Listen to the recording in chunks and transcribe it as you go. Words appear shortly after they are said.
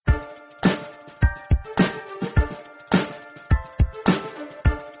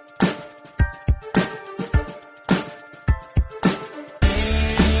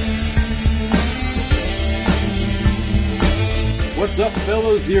What's up,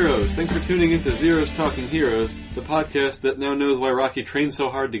 fellow Zeros? Thanks for tuning into Zeros Talking Heroes, the podcast that now knows why Rocky trained so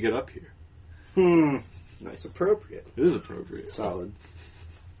hard to get up here. Nice. Appropriate. It is appropriate. Solid.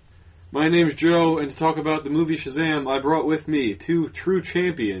 My name's Joe, and to talk about the movie Shazam, I brought with me two true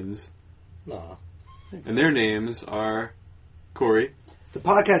champions, Aw. and their names are Corey The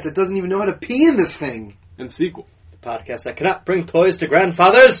podcast that doesn't even know how to pee in this thing. and Sequel. The podcast that cannot bring toys to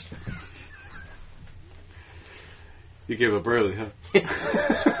grandfathers. You gave up early, huh? A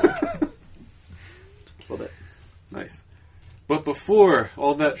little bit. Nice. But before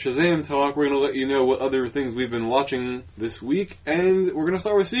all that Shazam talk, we're going to let you know what other things we've been watching this week, and we're going to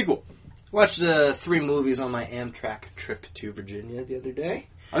start with Sequel. Watched 3 movies on my Amtrak trip to Virginia the other day.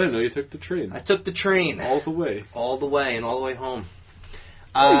 I didn't know you took the train. I took the train. All the way. All the way and all the way home.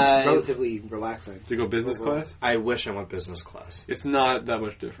 Relatively relaxing. Did you go business class? I wish I went business class. It's not that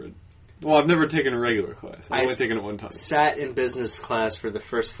much different. Well, I've never taken a regular class. I've only taken it one time. Sat in business class for the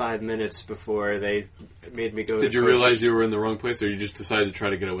first 5 minutes before they made me go to Did you realize you were in the wrong place, or you just decided to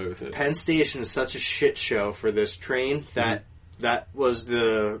try to get away with it? Penn Station is such a shit show for this train that that was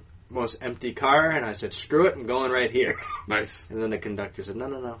the most empty car, and I said, screw it, I'm going right here. Nice. And then the conductor said,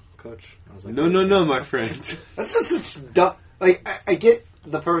 no, coach. I was like, No, my friend. That's just such dumb. Like, I get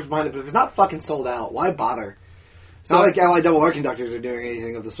the purpose behind it, but if it's not fucking sold out, why bother? It's not like Allied Double R conductors are doing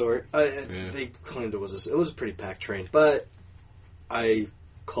anything of the sort. They claimed it was a pretty packed train, but I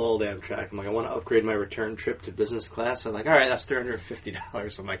called Amtrak. I'm like, I want to upgrade my return trip to business class. So I'm like, all right, that's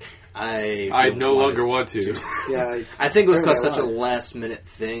 $350. I'm like, I no longer want to. Yeah, I think it was Apparently such a a lot. last minute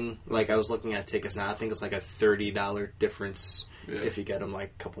thing. Like, I was looking at tickets now. I think it's like a $30 difference if you get them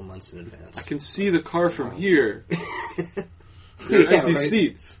like a couple months in advance. I can see the car from here. There are empty right.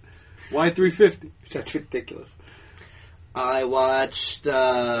 seats. Why $350? That's ridiculous. I watched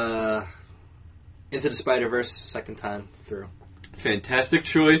Into the Spider-Verse second time through. Fantastic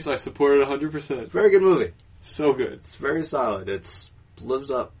choice. I support it 100%. Very good movie. So good. It's very solid. It lives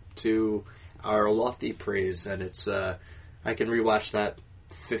up to our lofty praise, and it's I can rewatch that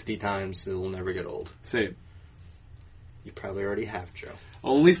 50 times. It will never get old. Same. You probably already have, Joe.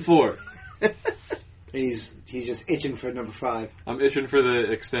 Only 4. And he's just itching for number 5. I'm itching for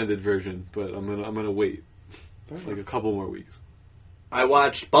the extended version, but I'm gonna wait like a couple more weeks. I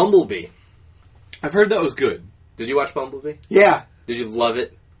watched Bumblebee. I've heard that was good. Did you watch Bumblebee? Yeah, Did you love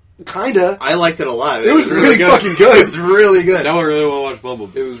it? kinda. I liked it a lot. It was really fucking good. It was really good. Now I really want to watch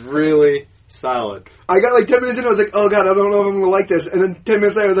Bumblebee. It was really solid. I got like 10 minutes in, I was like, oh god, I don't know if I'm gonna like this. And then 10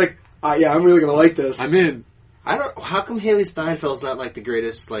 minutes later, I was like, yeah, I'm really gonna like this. I'm in. How come Haley Steinfeld's not like the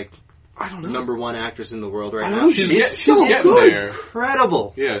greatest, like, I don't know. number 1 actress in the world right I now? don't know. She's so getting good. there.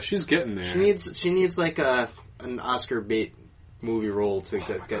 Incredible. Yeah, she's getting there. She needs like an Oscar bait movie role to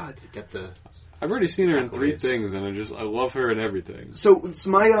God. get the. I've already seen her in 3 accolades. things, and I love her in everything. So it's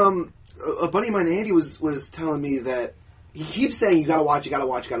my a buddy of mine, Andy, was telling me that he keeps saying you gotta watch, and I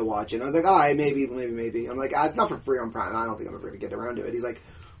was like, alright, maybe. I'm like, it's not for free on Prime. I don't think I'm ever gonna get around to it. He's like,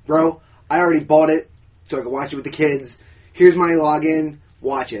 bro, I already bought it so I can watch it with the kids. Here's my login,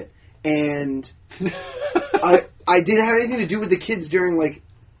 watch it. And I didn't have anything to do with the kids during like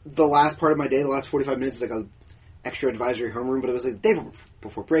the last part of my day. The last 45 minutes is like a extra advisory homeroom, but it was like the day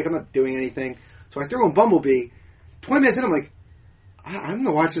before break. I'm not doing anything, so I threw on Bumblebee. 20 minutes in, I'm like, I'm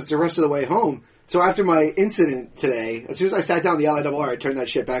gonna watch this the rest of the way home. So after my incident today, as soon as I sat down the LIRR, I turned that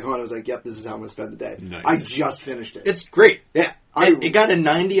shit back on. I was like, yep, this is how I'm gonna spend the day. Nice. I just finished it. It's great. Yeah, It got a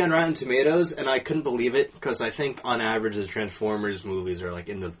 90 on Rotten Tomatoes, and I couldn't believe it because I think on average the Transformers movies are like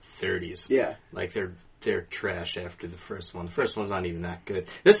in the 30s. Yeah. Like they're trash after the first one. The first one's not even that good.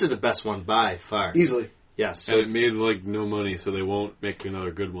 This is the best one by far. Easily. Yes. And it made like no money, so they won't make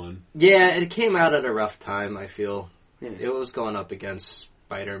another good one. Yeah, it came out at a rough time, I feel. Yeah. It was going up against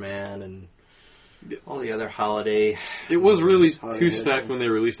Spider-Man and all the other holiday. It was really Holiday too edition. stacked when they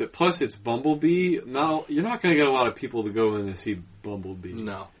released it. Plus, it's Bumblebee. Now, you're not going to get a lot of people to go in and see Bumblebee.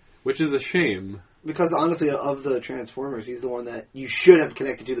 No. Which is a shame. Because honestly, of the Transformers, he's the one that you should have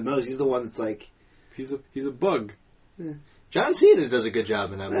connected to the most. He's the one that's like, He's a bug. John Cena does a good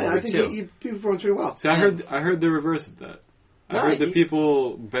job in that movie, I think too. he performs pretty well. See, I heard the reverse of that. I heard that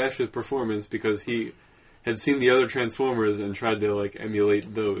people bash his performance because he had seen the other Transformers and tried to like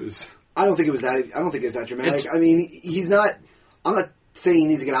emulate those. I don't think it was that. I don't think it's that dramatic. I mean, he's not. I'm not saying he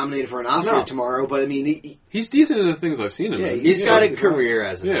needs to get nominated for an Oscar tomorrow, but I mean, He's decent in the things I've seen him in. He's got a career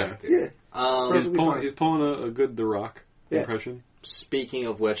as an actor. yeah. He's pulling a good The Rock impression. Speaking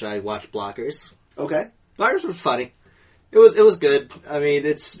of which, I watched Blockers. Okay. Blockers was funny. It was good. I mean,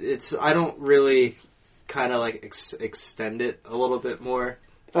 it's. I don't really kind of like extend it a little bit more.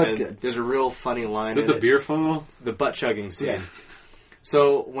 That's and good. There's a real funny line. Is it in the beer funnel? The butt chugging scene. Yeah.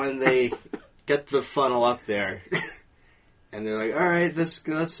 So when they get the funnel up there, and they're like, "All right, let's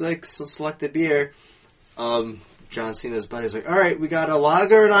select the beer." John Cena's buddy's like, "All right, we got a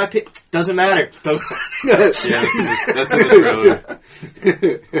lager and IPA. Doesn't matter." Yeah, that's in the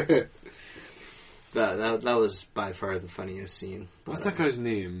trailer. That was by far the funniest scene. What's that guy's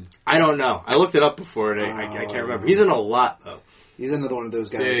name? I don't know. I looked it up before, and I can't remember. He's in a lot, though. He's another one of those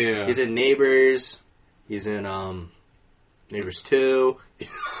guys. Yeah. He's in Neighbors. He's in Neighbors 2.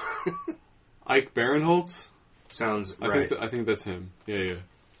 Ike Barinholtz? Sounds right. I think that's him. Yeah.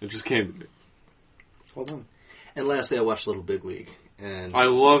 It just came to me. Hold on. And lastly, I watched Little Big League. And I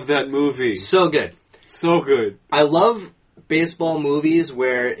love that movie. so good. So good. I love baseball movies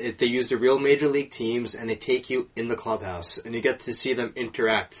where they use the real major league teams and they take you in the clubhouse and you get to see them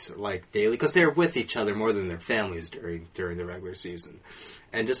interact like daily because they're with each other more than their families during the regular season,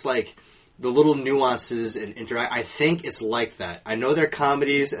 and just like the little nuances and interact. I think it's like that. I know they're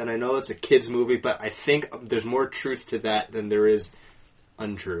comedies and I know it's a kids movie, but I think there's more truth to that than there is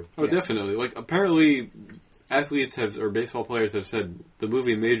untrue. Oh, definitely. Like apparently, athletes or baseball players have said the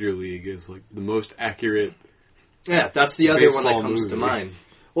movie Major League is like the most accurate. Yeah, that's the other one that baseball comes movie. to mind.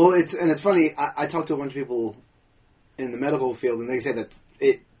 Well, it's funny. I talked to a bunch of people in the medical field, and they say that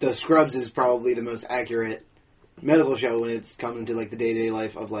the Scrubs is probably the most accurate medical show when it's coming to like the day-to-day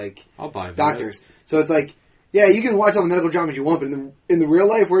life of like I'll buy that. doctors. So it's like, yeah, you can watch all the medical dramas you want, but in the real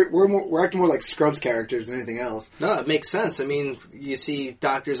life, we're acting more like Scrubs characters than anything else. No, it makes sense. I mean, you see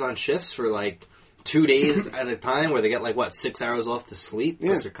doctors on shifts for like 2 days at a time where they get like, 6 hours off to sleep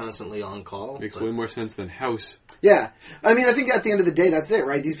because Yeah. they're constantly on call. Makes way more sense than House. Yeah, I mean, I think at the end of the day, that's it,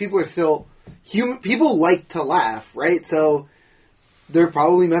 right? These people are still human. People like to laugh, right? So they're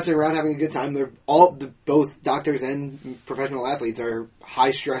probably messing around, having a good time. They're both doctors and professional athletes are high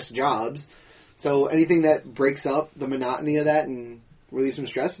stress jobs. So anything that breaks up the monotony of that and relieves some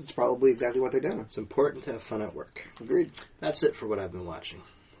stress, it's probably exactly what they're doing. It's important to have fun at work. Agreed. That's it for what I've been watching.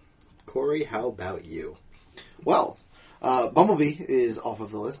 Corey, how about you? Well, Bumblebee is off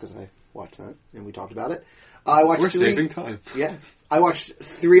of the list because I watched that and we talked about it. I watched We're saving time. Yeah, I watched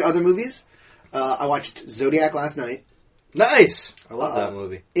 3 other movies. I watched Zodiac last night. Nice! I love that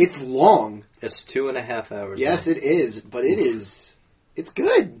movie. It's long. It's 2.5 hours. Yes, long. it is, but it's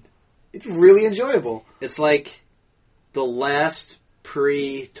good. It's really enjoyable. It's like the last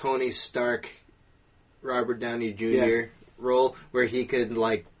pre-Tony Stark, Robert Downey Jr. role where he could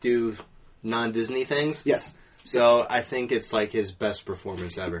like do non-Disney things. Yes. So I think it's like his best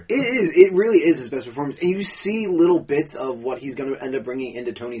performance ever. It is. It really is his best performance. And you see little bits of what he's going to end up bringing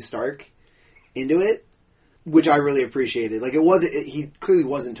into Tony Stark into it, which I really appreciated. Like, he clearly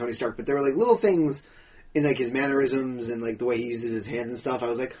wasn't Tony Stark, but there were like little things in like his mannerisms and like the way he uses his hands and stuff. I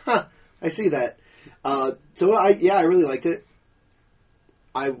was like, I see that. So I really liked it.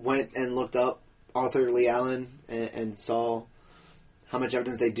 I went and looked up Arthur Lee Allen and saw how much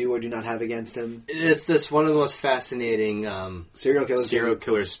evidence they do or do not have against him. It's this one of the most fascinating Serial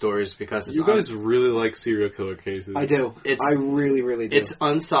killer stories because it's You guys really like serial killer cases. I do. I really, really do. It's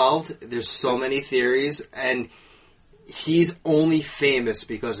unsolved. There's so many theories, and he's only famous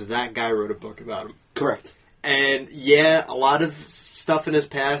because that guy wrote a book about him. Correct. And yeah, a lot of stuff in his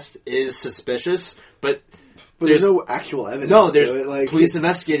past is suspicious, but there's no actual evidence. No, there's to it. Like, police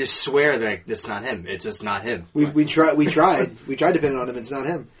investigators swear that it's not him. It's just not him. We tried to pin it on him. It's not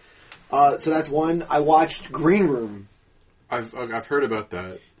him. So that's one. I watched Green Room. I've heard about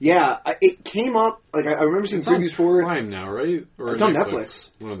that. Yeah, it came up. Like I remember seeing previews for it. Prime now, right? Or It's on Netflix.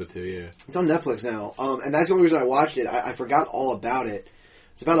 One of the two, yeah. It's on Netflix now, and that's the only reason I watched it. I forgot all about it.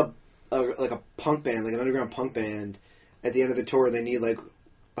 It's about a punk band, like an underground punk band. At the end of the tour, they need like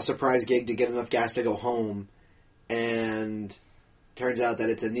a surprise gig to get enough gas to go home. And turns out that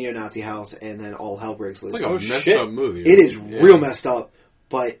it's a neo-Nazi house, and then all hell breaks loose. It's like a messed up movie. It is real messed up,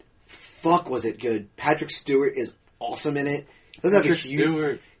 but fuck was it good. Patrick Stewart is awesome in it.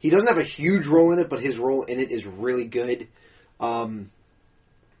 He doesn't have a huge role in it, but his role in it is really good.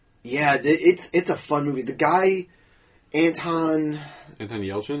 It's a fun movie. The guy, Anton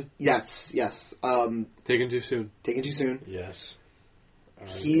Yelchin? Yes. Taken Too Soon. Taken Too Soon. Yes.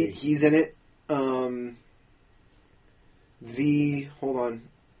 He's in it. Hold on.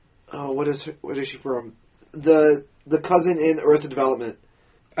 Oh, what is she from? The cousin in Arrested Development.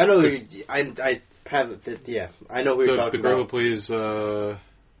 I know who I have it. Yeah, I know who you're talking about. The girl about. who plays.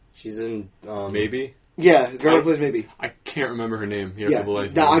 She's in Maybe. Yeah, the girl who plays Maybe. I can't remember her name. For the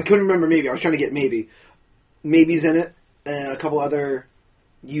life. No, I couldn't remember Maybe. I was trying to get Maybe. Maybe's in it. A couple other.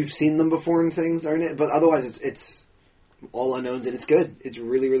 You've seen them before and things are in it, but otherwise it's all unknowns and it's good. It's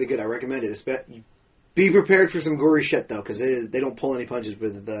really, really good. I recommend it. Be prepared for some gory shit though, because they don't pull any punches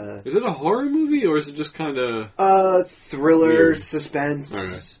with the. Is it a horror movie or is it just kind of thriller, weird?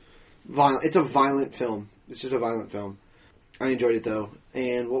 suspense, violent? It's a violent film. It's just a violent film. I enjoyed it though.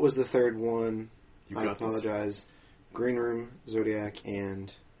 And what was the third one? I apologize. Green Room, Zodiac,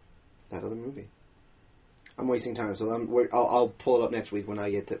 and that other movie. I'm wasting time, so I'll pull it up next week when I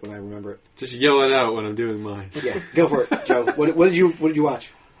remember it. Just yell it out when I'm doing mine. Yeah, go for it, Joe. What did you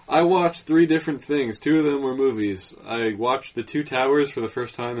watch? I watched 3 different things. 2 of them were movies. I watched The Two Towers for the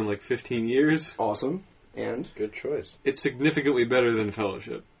first time in like 15 years. Awesome. And? Good choice. It's significantly better than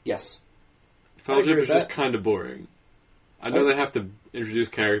Fellowship. Yes. Fellowship is just kind of boring. I know they have to introduce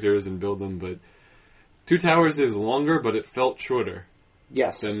characters and build them, but Two Towers is longer, but it felt shorter.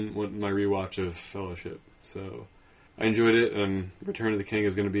 Yes. Than my rewatch of Fellowship. So I enjoyed it, and Return of the King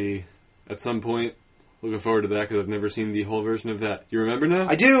is going to be at some point. Looking forward to that because I've never seen the whole version of that. You remember now?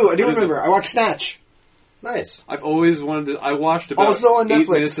 I do remember. I watched Snatch. Nice. I've always wanted to. I watched about also on 8 Netflix.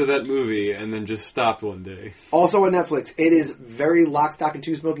 minutes of that movie and then just stopped one day. Also on Netflix. It is very Lock, Stock, and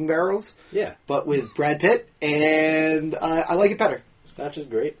Two Smoking Barrels. Yeah. But with Brad Pitt, and I like it better. Snatch is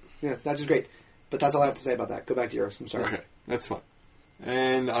great. Yeah, Snatch is great. But that's all I have to say about that. Go back to yours. I'm sorry. Okay, that's fine.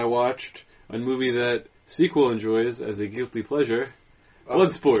 And I watched a movie that Sequel enjoys as a guilty pleasure,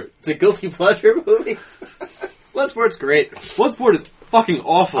 Bloodsport. It's a guilty pleasure movie. Bloodsport's great. Bloodsport is fucking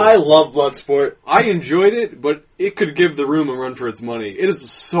awful. I love Bloodsport. I enjoyed it, but it could give The Room a run for its money. It is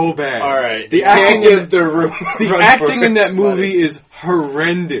so bad. All right, the you acting can't give The Room. the acting in that movie is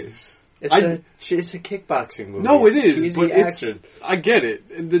horrendous. It's a kickboxing movie. No, it It's is, cheesy but action. I get it.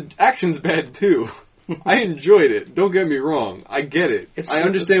 And the action's bad too. I enjoyed it. Don't get me wrong. I get it. I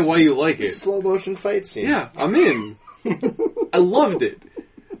understand why you like it. Slow motion fight scenes. Yeah, I'm in. I loved it,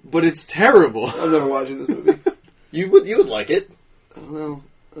 but it's terrible. I'm never watching this movie. You would like it. I don't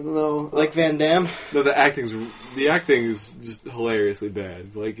know. Like Van Damme. No, the acting is just hilariously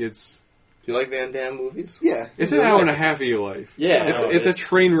bad. Like Do you like Van Damme movies? Yeah. it's an hour and a half of your life. Yeah, it's a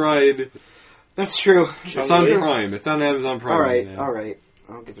train ride. That's true. It's on Prime. It's on Amazon Prime. All right.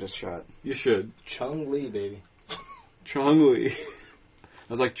 I'll give it a shot. You should. Chung Lee, baby. Chong Li. I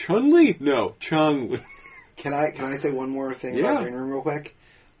was like, Chun Li? No, Chong Li. Can I say one more thing about Green Room real quick?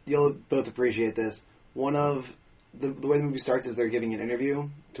 You'll both appreciate this. One of the way the movie starts is they're giving an interview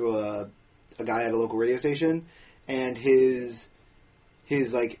to a guy at a local radio station, and his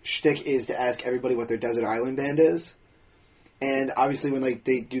like shtick is to ask everybody what their desert island band is. And obviously when like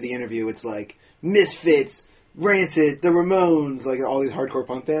they do the interview, it's like Misfits, Rancid, the Ramones, like all these hardcore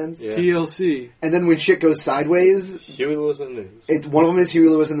punk bands. Yeah. TLC. And then when shit goes sideways, Huey Lewis in the News. one of them is Huey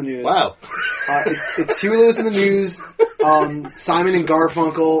Lewis in the News. Wow. It's Huey Lewis in the News, Simon and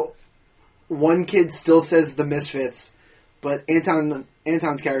Garfunkel. One kid still says the Misfits, but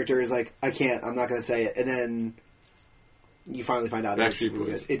Anton's character is like, I'm not going to say it. And then you finally find out it's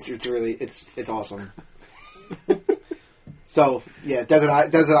really good. It's awesome. So, yeah, Desert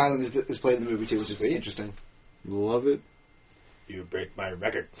Island is played in the movie too, which is interesting. Love it. You break my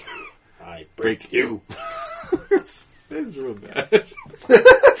record. I Break you. It's real bad.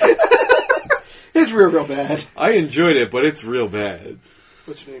 It's real bad. I enjoyed it, but it's real bad.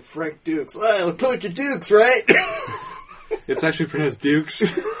 What's your name? Frank Dukes. Well, put your Dukes, right? It's actually pronounced Dukes.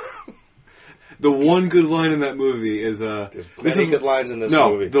 The one good line in that movie is There's plenty good lines in this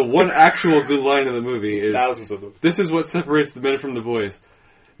movie. The one actual good line in the movie is thousands of them. This is what separates the men from the boys.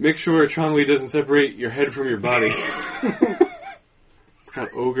 Make sure Chong Li doesn't separate your head from your body. It's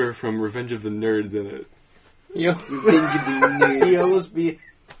got Ogre from Revenge of the Nerds in it. He always be.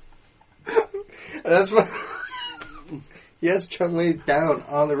 That's what. He has Chun Li down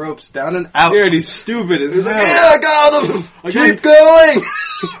on the ropes, down and out. Yeah, and he's stupid as hell. Yeah, I got him! Keep going!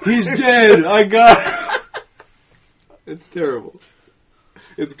 He's dead! I got It's terrible.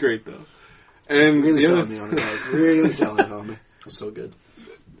 It's great, though. And really selling me on it, guys. Really selling it on me. So good.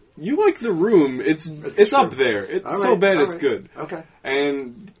 You like The Room. It's up there. It's so bad it's good. Okay.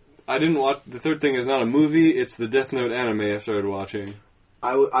 And I didn't watch... The third thing is not a movie. It's the Death Note anime I started watching.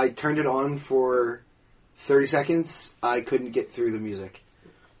 I turned it on for 30 seconds. I couldn't get through the music.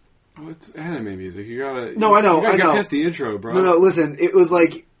 Oh, it's anime music. You gotta... No, I know. You gotta get past the intro, bro. No, listen. It was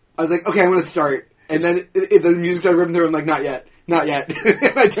like... I was like, okay, I'm going to start. And then the music started ripping through. I'm like, not yet. Not yet.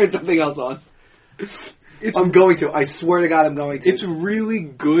 And I turned something else on. I'm going to. I swear to God I'm going to. It's really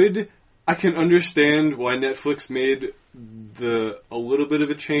good. I can understand why Netflix made a little bit of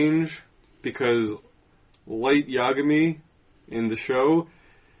a change, because Light Yagami in the show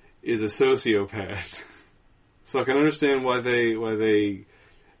is a sociopath. So I can understand why they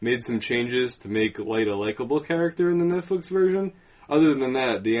made some changes to make Light a likable character in the Netflix version. other than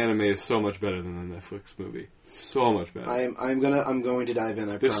that, the anime is so much better than the Netflix movie. So much better. I'm going to dive in.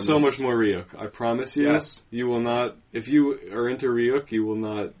 I There's promise. so much more Ryuk. I promise you. Yes. You will not. If you are into Ryuk, you will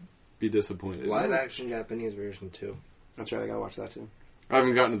not be disappointed. Live action Japanese version too. That's right. I gotta watch that too. I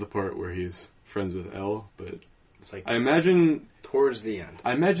haven't gotten to the part where he's friends with L, but It's like I imagine towards the end.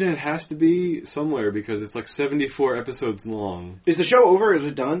 it has to be somewhere because it's like 74 episodes long. Is the show over? Is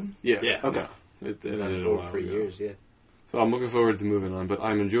it done? Yeah. Yeah. Okay. No, it It's ended a over while for ago. years, yeah. So I'm looking forward to moving on, but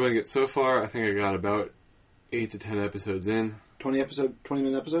I'm enjoying it so far. I think I got about 8 to 10 episodes in.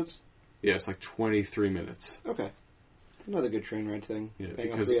 20-minute episodes. Yeah, it's like 23 minutes. Okay. It's another good train ride thing. Yeah,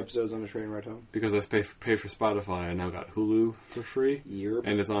 Paying on because- 3 episodes on a train ride home. Because I pay for Spotify, I now got Hulu for free, Europe.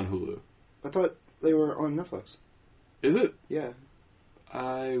 and it's on Hulu. I thought they were on Netflix. Is it? Yeah.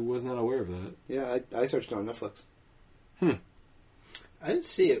 I was not aware of that. Yeah, I searched it on Netflix. I didn't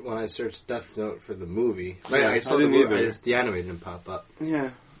see it when I searched Death Note for the movie. Yeah, I saw I didn't the movie. either. The anime didn't pop up. Yeah.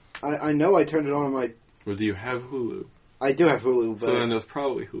 I know I turned it on my... Or do you have Hulu? I do have Hulu, but... So then it's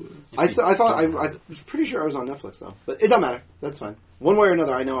probably Hulu. I was pretty sure I was on Netflix, though. But it doesn't matter. That's fine. One way or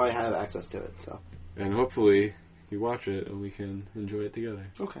another, I know I have access to it, so... And hopefully you watch it and we can enjoy it together.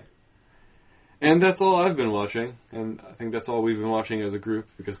 Okay. And that's all I've been watching. And I think that's all we've been watching as a group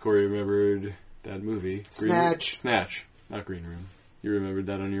because Corey remembered that movie. Snatch. Snatch, not Green Room. You remembered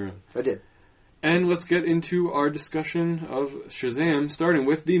that on your own. I did. And let's get into our discussion of Shazam, starting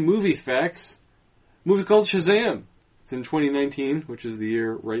with the movie facts. The movie's called Shazam. It's in 2019, which is the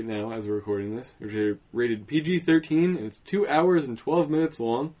year right now as we're recording this. It's rated PG-13, and it's 2 hours and 12 minutes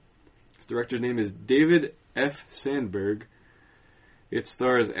long. Its director's name is David F. Sandberg. It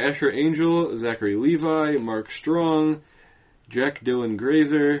stars Asher Angel, Zachary Levi, Mark Strong, Jack Dylan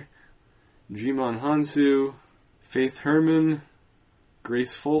Grazer, Jimon Hansu, Faith Herman,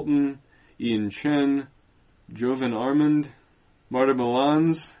 Grace Fulton, Ian Chen, Jovan Armand, Marta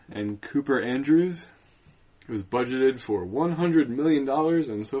Milans, and Cooper Andrews. It was budgeted for $100 million,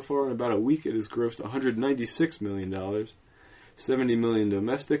 and so far in about a week it has grossed $196 million. $70 million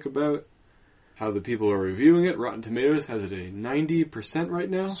domestic about. How the people are reviewing it. Rotten Tomatoes has it a 90% right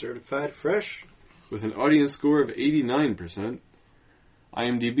now, Certified fresh. with an audience score of 89%.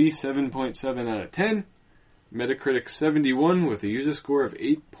 IMDb 7.7 out of 10. Metacritic 71 with a user score of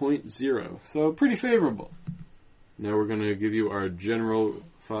 8.0. So pretty favorable. Now we're going to give you our general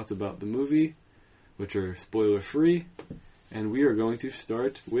thoughts about the movie, which are spoiler-free. And we are going to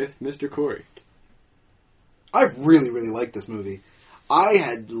start with Mr. Corey. I really, really liked this movie. I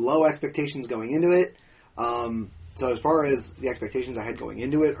had low expectations going into it. So as far as the expectations I had going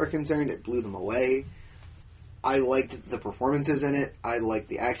into it are concerned, it blew them away. I liked the performances in it. I liked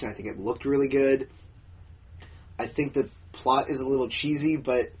the action. I think it looked really good. I think the plot is a little cheesy,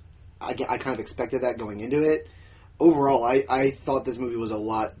 but I kind of expected that going into it. Overall, I thought this movie was a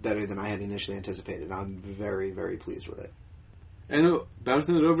lot better than I had initially anticipated. I'm very, very pleased with it. And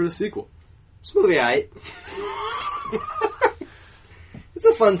bouncing it over to sequel. This movie, it's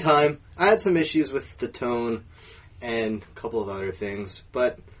a fun time. I had some issues with the tone and a couple of other things,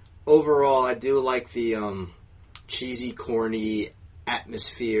 but overall, I do like the cheesy, corny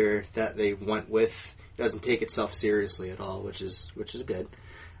atmosphere that they went with. It doesn't take itself seriously at all, which is good.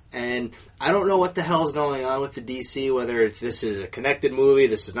 And I don't know what the hell's going on with the DC, whether this is a connected movie,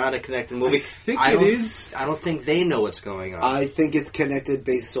 this is not a connected movie. I think it is. I don't think they know what's going on. I think it's connected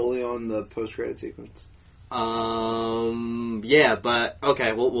based solely on the post-credit sequence. Yeah, but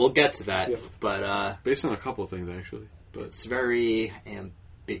okay, we'll get to that. Yeah. But Based on a couple of things, actually. But it's very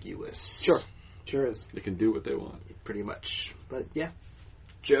ambiguous. Sure is. they can do what they want. Pretty much. But yeah.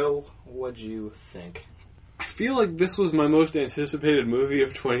 Joe, what'd you think? I feel like this was my most anticipated movie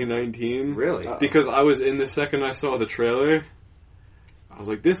of 2019. Really? Because I was in the second I saw the trailer. I was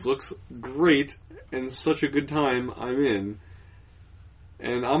like, this looks great and such a good time. I'm in.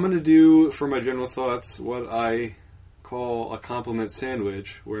 And I'm going to do, for my general thoughts, what I call a compliment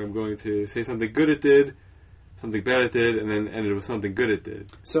sandwich, where I'm going to say something good it did, something bad it did, and then end it with something good it did.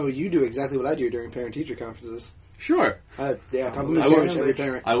 So you do exactly what I do during parent-teacher conferences. Sure. Compliment I sandwich learned- every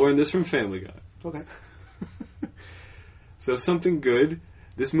parent. I learned this from Family Guy. Okay. So something good.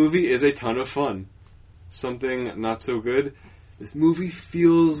 This movie is a ton of fun. Something not so good. This movie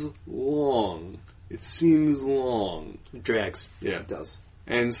feels long. It seems long. Drags. Yeah. It does.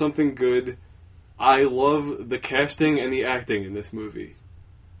 And something good. I love the casting and the acting in this movie.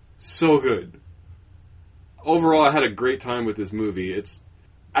 So good. Overall, I had a great time with this movie.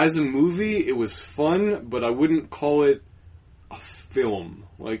 As a movie, it was fun, but I wouldn't call it a film.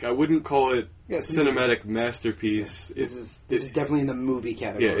 Like, I wouldn't call it Yeah, a cinematic masterpiece. This is definitely in the movie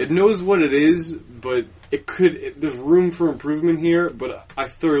category. Yeah, it knows what it is, but there's room for improvement here, but I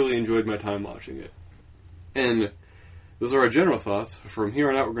thoroughly enjoyed my time watching it. And those are our general thoughts. From here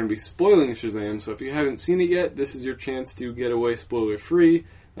on out, we're going to be spoiling Shazam, so if you haven't seen it yet, this is your chance to get away spoiler-free.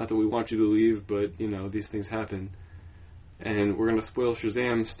 Not that we want you to leave, but, these things happen. And we're going to spoil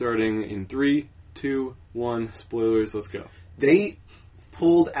Shazam starting in 3, 2, 1, spoilers, let's go. They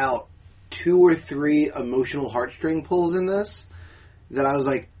pulled out 2 or 3 emotional heartstring pulls in this that I was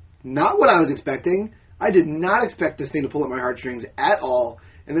like, not what I was expecting. I did not expect this thing to pull at my heartstrings at all.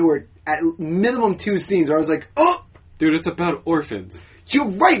 And there were at minimum 2 scenes where I was like, oh! Dude, it's about orphans. You're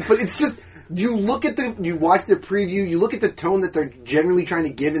right, but it's just, you watch the preview, you look at the tone that they're generally trying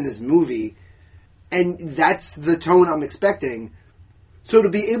to give in this movie, and that's the tone I'm expecting. So to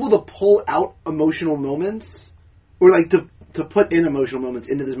be able to pull out emotional moments, or like to put in emotional moments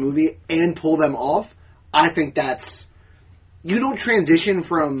into this movie and pull them off, I think that's... You don't transition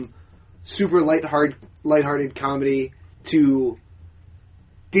from super lighthearted comedy to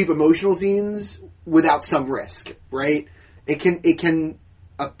deep emotional scenes without some risk, right? It can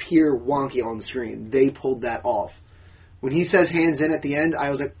appear wonky on the screen. They pulled that off. When he says hands in at the end, I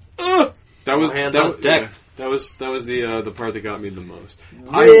was like, ugh! That was hands on deck. Yeah, that was the part that got me the most.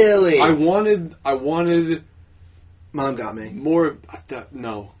 Really? I wanted Mom got me. more.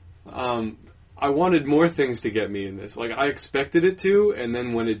 No, I wanted more things to get me in this. Like, I expected it to, and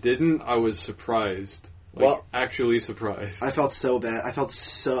then when it didn't, I was surprised. Like, actually surprised. I felt so bad. I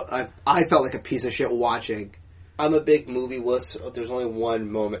felt like a piece of shit watching. I'm a big movie wuss. There's only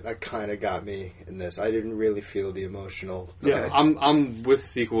one moment that kind of got me in this. I didn't really feel the emotional. Yeah, I'm with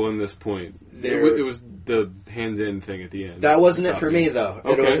sequel in this point. It was the hands in thing at the end. That wasn't it for me, though.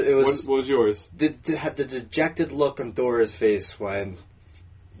 Okay, It was what was yours? the dejected look on Dora's face when,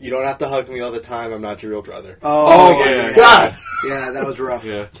 you don't have to hug me all the time, I'm not your real brother. Oh, yeah. God! Yeah, that was rough.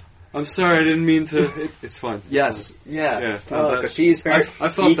 Yeah. I'm sorry, I didn't mean to. It's fun. Yes. Yeah. Yeah. Because she's hurt. I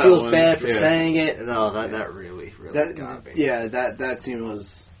felt he that feels one. bad for Yeah. saying it. No, that really got me. Yeah, that scene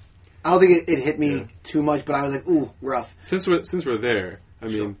was... I don't think it hit me too much, but I was like, ooh, rough. Since we're there, I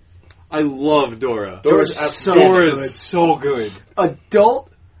mean, I love Dora. Dora's Dora's so good. Adult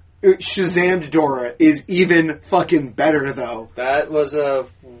Shazammed Dora is even fucking better, though. That was a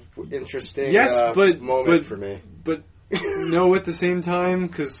interesting moment for me. But no, at the same time,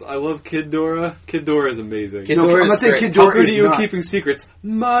 because I love Kid Dora. Kid Dora is amazing. Kid No, Dora I'm not is saying great. Kid How Dora good are is you not. keeping secrets?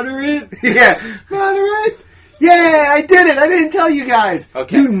 Moderate. Yeah, moderate. Yeah, I did it. I didn't tell you guys.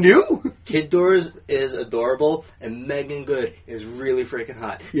 Okay. You knew? Kid Dora is adorable, and Megan Good is really freaking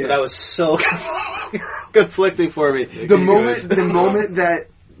hot. Yeah. So that was so conflicting for me. The moment that...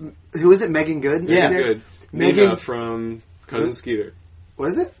 Who is it? Megan Good? Yeah. Is it? Good. Megan- Nina from Cousin Skeeter. What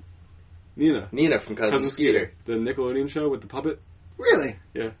is it? Nina from Cousin Skeeter. The Nickelodeon show with the puppet. Really?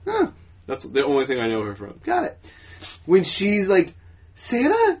 Yeah. Huh. That's the only thing I know her from. Got it. When she's like,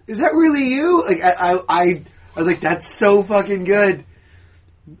 Santa? Is that really you? Like, I was like, that's so fucking good.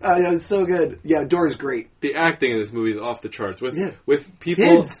 That was so good. Yeah, Dora's great. The acting in this movie is off the charts. With people...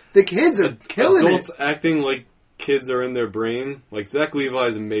 Kids. The kids are killing adults it. acting like kids are in their brain. Like, Zach Levi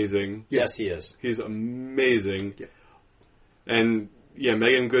is amazing. Yes, he is. He's amazing. Yeah. And, yeah,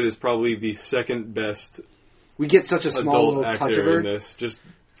 Megan Good is probably the second best We get such a small adult little touch of actor her. in this. Just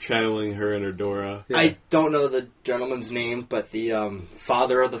channeling her inner Dora. Yeah. I don't know the gentleman's name, but the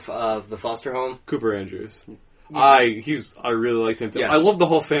father of the foster home. Cooper Andrews. I really liked him too. Yes. I love the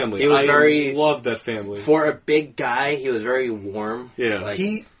whole family. He was I loved that family. For a big guy, he was very warm. Yeah. Like,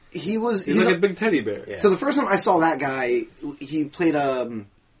 He was... He's like a big teddy bear. Yeah. So the first time I saw that guy, he played and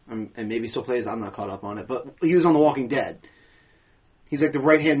maybe still plays, I'm not caught up on it, but he was on The Walking Dead. He's like the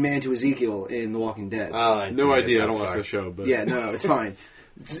right-hand man to Ezekiel in The Walking Dead. No idea. I don't watch the show, but Yeah, no, it's fine.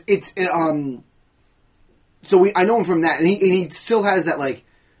 So I know him from that, and he still has that like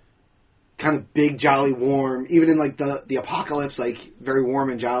kind of big, jolly, warm, even in like the apocalypse, like very warm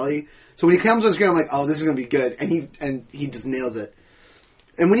and jolly. So when he comes on screen, I'm like, oh, this is gonna be good, and he just nails it.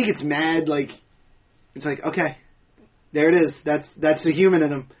 And when he gets mad, like it's like, okay, there it is. That's the human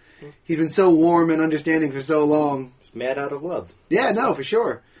in him. He's been so warm and understanding for so long. mad out of love. Yeah, no, for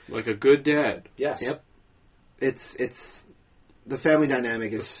sure. like a good dad. Yes. Yep. It's the family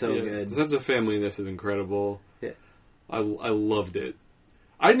dynamic is so Yeah, good. The sense of family in this is incredible. Yeah. I loved it.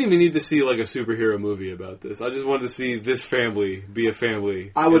 I didn't even need to see like a superhero movie about this. I just wanted to see this family be a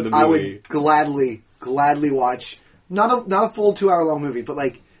family. I in would the movie. gladly watch not a full 2 hour long movie, but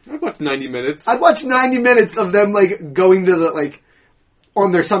like I'd watch 90 minutes. I'd watch 90 minutes of them like going to the like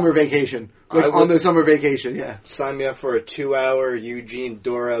on their summer vacation. Like, I would- on their summer vacation, yeah. Sign me up for a 2-hour Eugene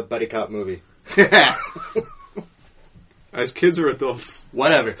Dora buddy cop movie. As kids or adults.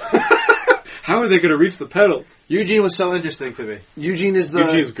 Whatever. How are they going to reach the pedals? Eugene was so interesting to me. Eugene is the...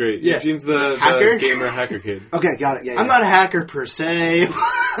 Eugene's great. Yeah. Eugene's the Hacker? gamer hacker kid. Okay, got it. Yeah, I'm yeah. not a hacker per se.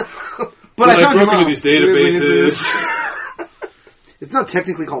 But I I found your broke into mom. these databases. It's not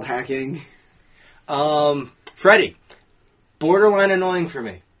technically called hacking. Freddy. Borderline annoying for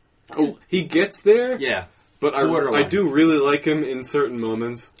me. Oh, he gets there, Yeah. but I Borderline. do really like him in certain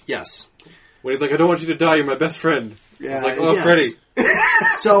moments. Yes. When he's like, I don't want you to die, you're my best friend. Yeah, It's like, oh, yes. Freddy.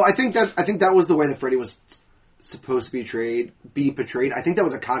 So I think that was the way that Freddy was supposed to be portrayed. I think that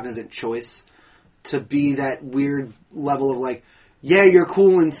was a cognizant choice to be that weird level of like, yeah, you're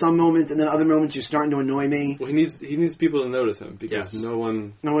cool in some moments, and then other moments you're starting to annoy me. Well, he needs people to notice him because Yes. no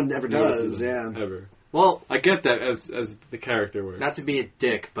one No one ever notices does. him, Yeah. ever. Well, I get that as the character works. not to be a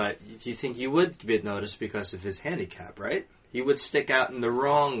dick, but you think you would be noticed because of his handicap, right? He would stick out in the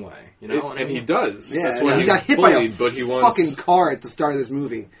wrong way, you know? what I and mean? he does. Yeah, That's why he he's got hit by a bullied, but he wants fucking car at the start of this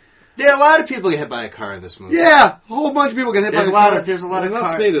movie. Yeah, a lot of people get hit by a car in this movie. Yeah, a whole bunch of people get hit There's by a a lot car. of there's a lot They're of not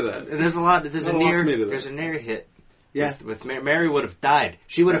car. made of that. And there's a lot. There's a Not a lot's made near. of There's that. a near hit. Yeah, With Mary would have died.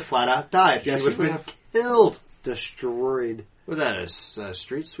 She would have flat out died. Yeah, she would have she been would. killed. destroyed. Was that a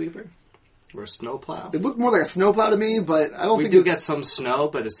street sweeper or a snowplow? It looked more like a snowplow to me, but I don't We think do it's- get some snow,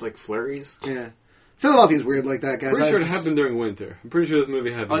 but it's like flurries. Yeah, Philadelphia's weird like that, guys. Pretty sure it just- happened during winter. I'm pretty sure this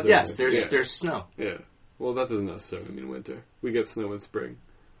movie happened. Oh during yes, winter. there's snow. Yeah. Well, that doesn't necessarily mean winter. We get snow in spring.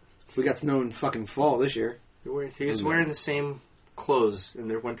 We got snow in fucking fall this year. He was wearing the same clothes in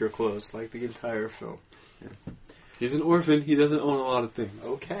their winter clothes, like the entire film. He's an orphan. He doesn't own a lot of things.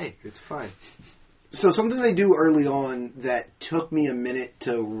 Okay, it's fine. So something they do early on that took me a minute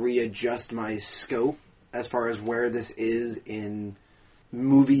to readjust my scope as far as where this is in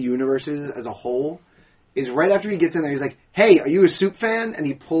movie universes as a whole is right after he gets in there. He's like, "Hey, are you a Soup fan?" And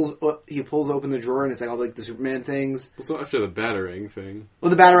he pulls open the drawer and it's like all like the Superman things. Well, so after the Batarang thing.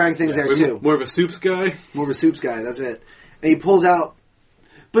 Well, the Batarang thing's there too. More of a soups guy. More of a Soups guy. That's it. And he pulls out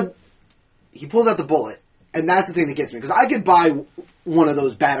the bullet, and that's the thing that gets me because I could buy one of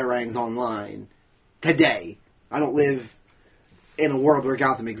those Batarangs online today. I don't live in a world where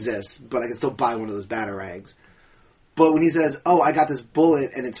Gotham exists, but I can still buy one of those Batarangs. But when he says, "Oh, I got this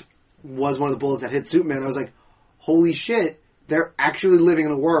bullet," and it was one of the bullets that hit Superman, I was like, "Holy shit! They're actually living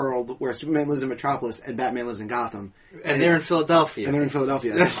in a world where Superman lives in Metropolis and Batman lives in Gotham, And they're in Philadelphia. and they're in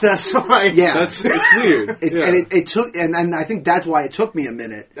Philadelphia." That's why. Yeah, It's weird. Yeah. And it took, and I think that's why it took me a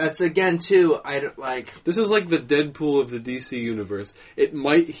minute. That's again too. I don't like. This is like the Deadpool of the DC universe.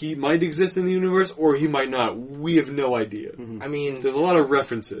 He might exist in the universe, or he might not. We have no idea. I mean, There's a lot of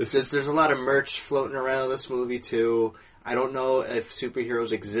references. there's a lot of merch floating around this movie too. I don't know if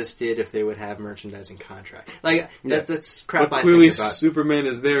superheroes existed, if they would have merchandising contract. Like that's crap. But I clearly, think about. Superman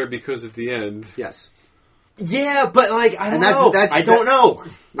is there because of the end. Yes. Yeah, but like I don't And that's- know. that's- I don't know.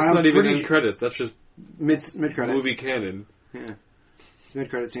 That's I'm not even pretty in credits. That's just mid credits. movie canon. Yeah, mid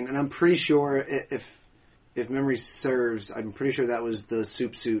credit scene, and I'm pretty sure if memory serves, I'm pretty sure that was the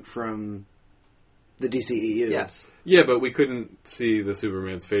soup suit from the DCEU. Yes. Yeah, but we couldn't see the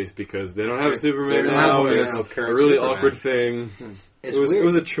Superman's face because they don't have a Superman they don't have now, one and now. it's a Current really Superman. awkward thing. It's It was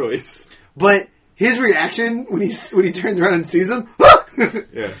weird. a choice. But his reaction when he turns around and sees him,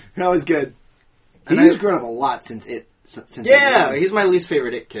 Yeah. that was good. And He's I- grown up a lot since it. Since Yeah, it he's my least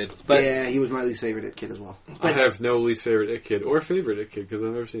favorite It kid. But yeah, he was my least favorite kid as well. I have no least favorite It kid or favorite It kid because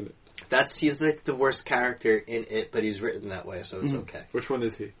I've never seen it. he's like the worst character in it, but he's written that way, so it's okay. Which one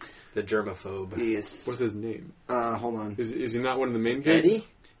is he? The germaphobe. Yes. What's his name? Hold on. Is he not one of the main kids? Eddie?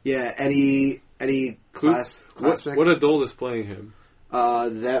 Yeah, Eddie Class. What adult is playing him?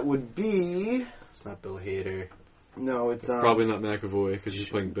 That would be It's not Bill Hader. no. It's Probably not McAvoy because he's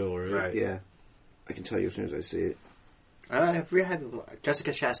playing Bill, right? Right. Yeah, I can tell you as soon as I see it. We had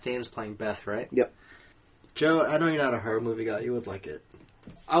Jessica Chastain's playing Beth, right? Yep. Joe, I know you're not a horror movie guy. You would like it.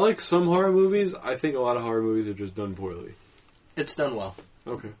 I like some horror movies. I think a lot of horror movies are just done poorly. It's done well.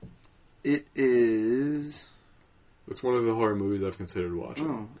 Okay. It is. It's one of the horror movies I've considered watching.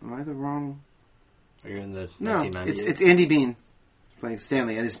 Oh, am I the wrong? Are you in the No, 1998? it's Andy Bean playing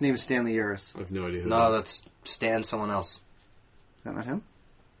Stanley, and his name is Stanley Uris. I have no idea who No, that that's Stan someone else. Is that not him?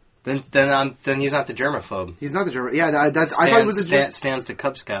 Then he's not the germaphobe. He's not the German. Yeah, that's. I thought it was a German. Stan's the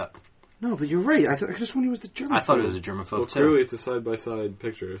Cub Scout. No, but you're right. I just when he was the German. I thought it was a germaphobe Well, too. clearly it's a side-by-side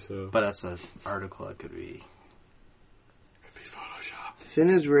picture, so... But that's an article that could be. Could be Photoshop. Finn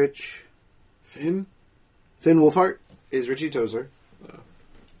is Rich. Finn? Finn Wolfhard is Richie Tozer.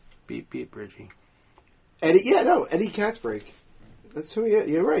 Beep beep, Bridgie. Eddie Katzbreak That's who. Yeah,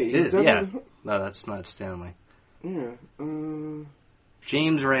 you're right. It is, yeah. No, that's not Stanley. Yeah.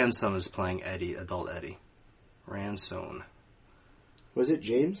 James Ransome is playing Eddie, adult Eddie. Ransome. Was it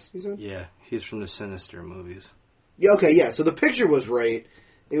James? You said. Yeah, he's from the Sinister movies. Yeah. Okay. Yeah. So the picture was right.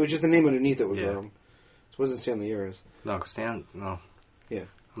 It was just the name underneath it was Yeah. wrong. So it wasn't Stanley Ayers. No, Stan. No. Yeah.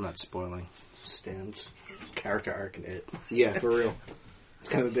 I'm not spoiling Stan's character arc in it. Yeah, for real. It's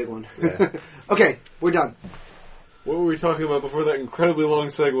kind of a big one. Yeah. Okay, we're done. What were we talking about before that incredibly long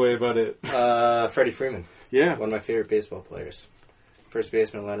segue about it? Freddie Freeman, Yeah, one of my favorite baseball players. First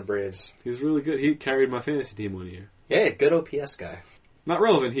baseman, Atlanta Braves. he's really good. He carried my fantasy team one year. Yeah, good OPS guy. Not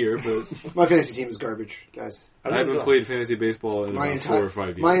relevant here, but My fantasy team is garbage, guys. I haven't played fantasy baseball in about 4 or 5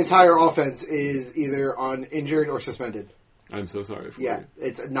 years. My entire offense is either on injured or suspended. I'm so sorry for Yeah, you.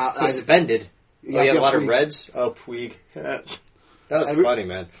 it's not Suspended. Yeah, Oh, you have a lot of Puig. Reds? Oh, Puig. That was funny,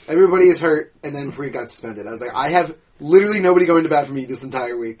 man. Everybody is hurt, and then Puig got suspended. I was like, I have literally nobody going to bat for me this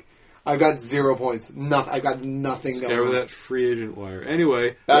entire week. I've got 0 points. I've got nothing Scare going with on. that free agent wire.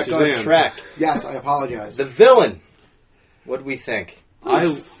 Anyway, Back on Shazam. track. Yes, I apologize. The villain. What do we think? I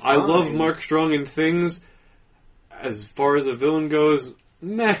love Fine. Mark Strong in things. As far as the villain goes,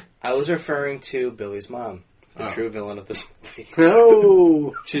 meh. I was referring to Billy's mom, the Oh. true villain of this movie.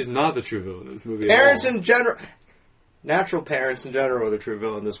 No. She's not the true villain in this movie. at Parents all. in general, natural parents in general are the true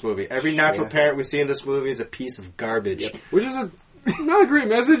villain in this movie. Every natural Yeah. parent we see in this movie is a piece of garbage. Which is not a great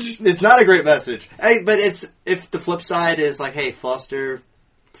message. It's not a great message. Hey, but it's if the flip side is like, hey, foster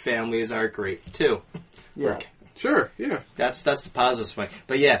families are great too. Yeah. Sure, yeah. That's the positive point.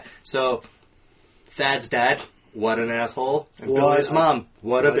 But yeah, so Thad's dad, what an asshole, and What Billy's a- mom,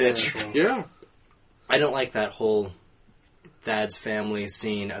 what a what an bitch. asshole. Yeah. I don't like that whole Thad's family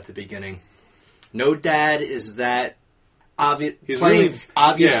scene at the beginning. No dad is that obvious. He's Playing really-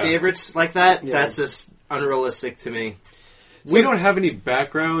 obvious yeah. favorites like that. Yeah. That's just unrealistic to me. We don't have any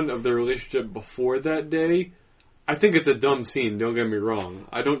background of their relationship before that day. I think it's a dumb scene, don't get me wrong.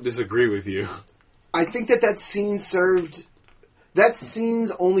 I don't disagree with you. I think that scene served. That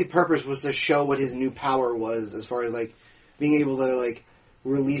scene's only purpose was to show what his new power was, as far as like being able to like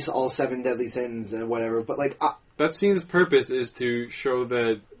release all 7 deadly sins and whatever. But like, That scene's purpose is to show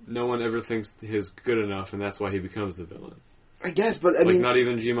that no one ever thinks he's good enough, and that's why he becomes the villain. I guess, but I Like, mean, not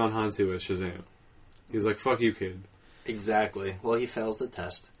even Jimon Hansu as Shazam. He was like, fuck you, kid. Exactly. Well, he fails the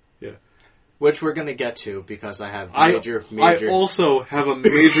test. Yeah. Which we're going to get to because I have I major... also have a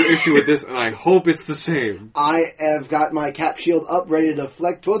major issue with this, and I hope it's the same. I have got my cap shield up, ready to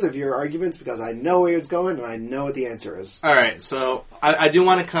deflect both of your arguments because I know where it's going and I know what the answer is. All right, so I do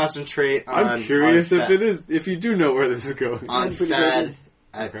want to concentrate on... I'm curious on if you do know where this is going. on I'm pretty Thad good.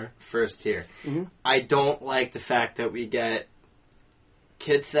 at Okay. first here. Mhm. I don't like the fact that we get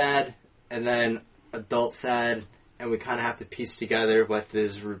Kid Thad and then Adult Thad, and we kind of have to piece together what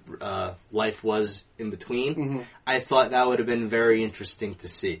his life was in between. Mhm. I thought that would have been very interesting to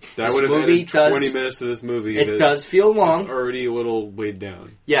see. That This would have movie added 20 minutes to this movie. It does feel It's long. already a little weighed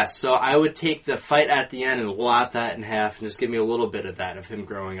down. Yes, so I would take the fight at the end and lop that in half and just give me a little bit of that of him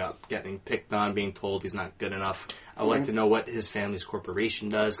growing up, getting picked on, being told he's not good enough. I would like to know what his family's corporation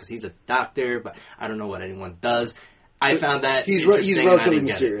does because he's a doctor, but I don't know what anyone does. I found that He's interesting and I relatively didn't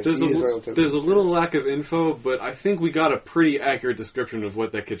get it. mysterious. He is relatively There's a little lack of info, but I think we got a pretty accurate description of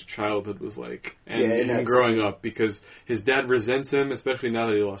what that kid's childhood was like and, Yeah, and and that's- growing up, because his dad resents him, especially now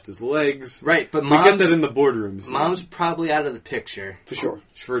that he lost his legs. Right, but We get that mom's, in the boardrooms. mom's probably out of the picture. for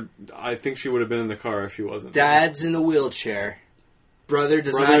sure. I think she would have been in the car if she wasn't. Dad's in a wheelchair. Brother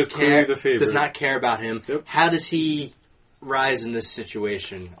does Brother not is clearly care. the favorite. Does not care about him. Yep. How does he rise in this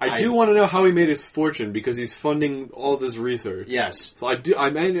situation? I do want to know how he made his fortune, because he's funding all this research. Yes, So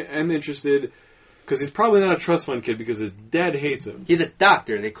I'm interested, because he's probably not a trust fund kid because his dad hates him. he's a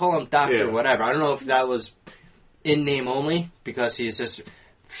doctor. They call him doctor, Yeah. whatever. I don't know if that was in name only because he's just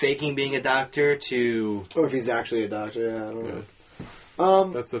faking being a doctor to. Or if he's actually a doctor, yeah, I don't Yeah.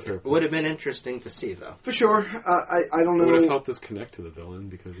 know. That's a fair It point. would have been interesting to see, though. For sure. I don't It would have know. helped us connect to the villain,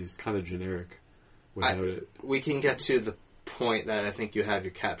 because he's kind of generic without it. We can get to the point that I think you have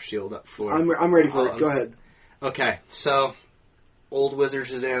your cap shield up for. I'm ready for it. Go ahead. Okay, so old Wizard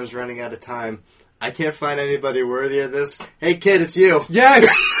Shazam's running out of time. I can't find anybody worthy of this. Hey, kid, it's you. Yes!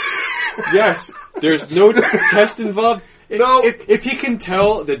 Yes! There's no test involved. No. If he can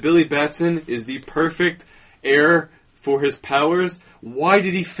tell that Billy Batson is the perfect heir for his powers, why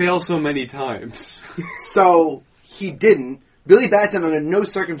did he fail so many times? So he didn't. Billy Batson, under no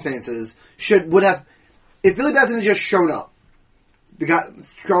circumstances, would have. If Billy Batson had just shown up, the guy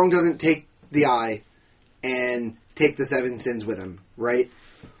Strong doesn't take the eye and take the 7 sins with him, right?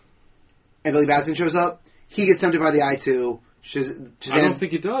 And Billy Batson shows up, he gets tempted by the eye too, Shazam. I don't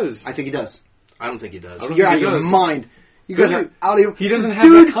think he does. I think he does. I don't think he does. I don't You're out think of he your does. mind. You guys are out of your... He doesn't have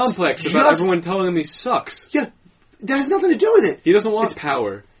Dude, that complex about just- everyone telling him he sucks. Yeah, that has nothing to do with it. He doesn't want It's-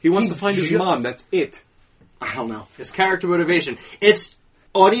 power. He wants he to find his ju- mom. That's it. I don't know. It's character motivation. It's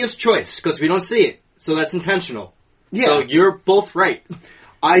audience choice because we don't see it, so that's intentional. Yeah. So you're both right.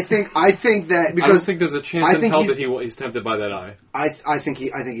 I think that because I don't think there's a chance I in think hell he's- that he's tempted by that eye. I think he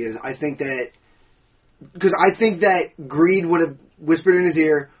is. I think that because I think that Greed would have whispered in his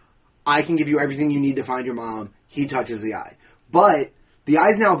ear, "I can give you everything you need to find your mom." He touches the eye, but the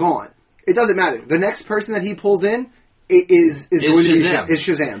eye's now gone. It doesn't matter. The next person that he pulls in is going to be Shazam. is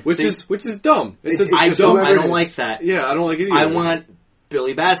Shazam. Which is dumb. It's It's- a, I just don't whoever it is. like that. yeah, I don't like it either. I want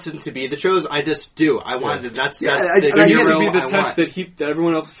Billy Batson to be the chosen. I just do. I want that's Yeah, that's I- the and I There get needs hero to be the I test want. that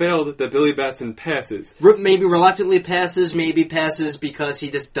everyone else failed that Billy Batson passes. Maybe reluctantly passes, maybe passes because he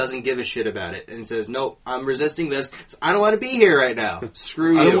just doesn't give a shit about it and says, "Nope, I'm resisting this. I don't want to be here right now.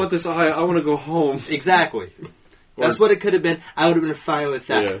 Screw you." I don't want this eye. I want to go home. Exactly. That's what it could have been. I would have been fine with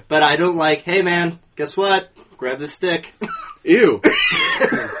that. Yeah. But I don't like, hey man, guess what? Grab the stick. Ew.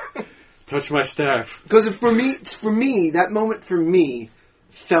 Touch my staff. Because for me, that moment for me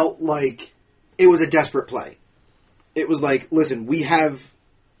felt like it was a desperate play. It was like, listen,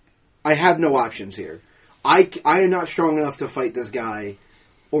 I have no options here. I am not strong enough to fight this guy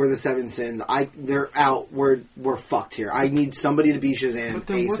or the Seven Sins. They're out. We're fucked here. I need somebody to be Shazam But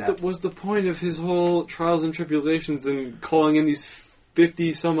then ASAP. what was the point of his whole trials and tribulations and calling in these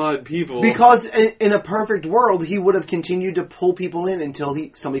 50 some odd people? Because in a perfect world, he would have continued to pull people in until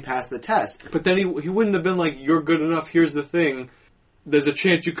somebody passed the test. But then he wouldn't have been like, you're good enough, here's the thing. There's a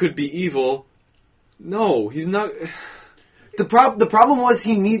chance you could be evil. No, he's not... The problem was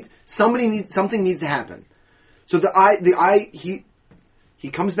something needs to happen. So he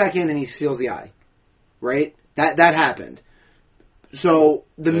comes back in and he steals the eye. Right? That happened. So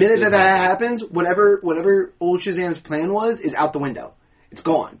the minute did that happens, whatever old Shazam's plan was is out the window. It's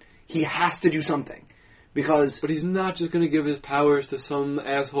gone. He has to do something. Because But he's not just going to give his powers to some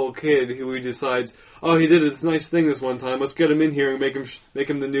asshole kid who he decides, oh, he did this nice thing this one time. Let's get him in here and make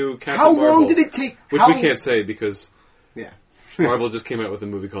him the new Captain how Marvel. long did it take? Which we can't say because Yeah. Marvel just came out with a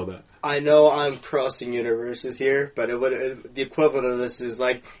movie called that. I know I'm crossing universes here, but the equivalent of this is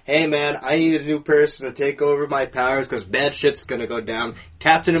like, hey man, I need a new person to take over my powers because bad shit's gonna go down.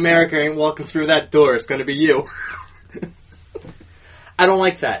 Captain America ain't walking through that door. It's gonna be you. I don't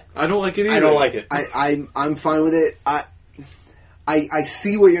like that. I don't like it either. I don't like it. I'm fine with it. I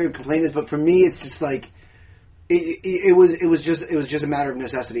see what your complaint is, but for me, it's just like it was just a matter of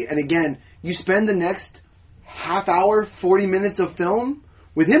necessity. And again, you spend the next half hour, 40 minutes of film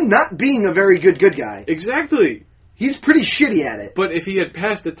with him not being a very good guy. Exactly. He's pretty shitty at it. But if he had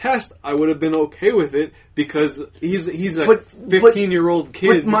passed the test, I would have been okay with it because he's a But- 15-year-old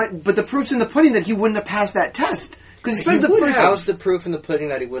kid. But the proof's in the pudding that he wouldn't have passed that test because he spends the would first have. How's the proof in the pudding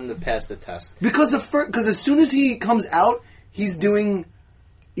that he wouldn't have passed the test? because as soon as he comes out, he's doing.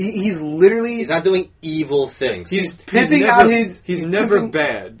 He's literally. He's not doing evil things. He's pimping out his. He's never pimping-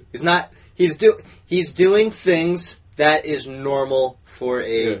 bad. He's not. He's doing things that is normal for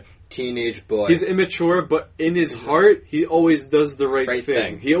a Yeah. teenage boy. He's immature, but in his heart, he always does the right, Right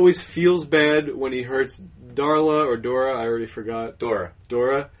thing. He always feels bad when he hurts Darla or Dora. I already forgot.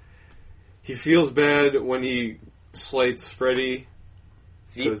 Dora. He feels bad when he slights Freddy.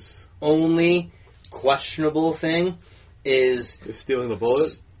 The 'Cause only questionable thing is, he's stealing the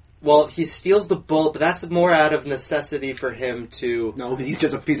bullet. well, he steals the bullet, but that's more out of necessity for him to. No, he's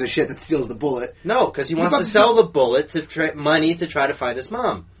just a piece of shit that steals the bullet. No, because he wants got to to- sell the bullet to money to try to find his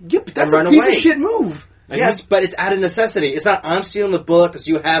mom. Yeah, but that's And run a piece away. of shit move. And Yes, but it's out of necessity. It's not I'm stealing the bullet because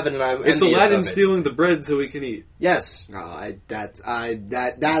you have it and I'm It's envious Aladdin of it. stealing the bread so he can eat. Yes, No, That's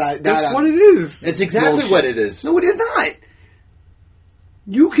what it is. it's exactly Bullshit. what it is. No, it is not.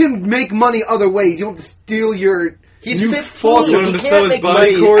 You can make money other ways. You don't have to steal your. He's new 15. false- You want him He to can't sell his make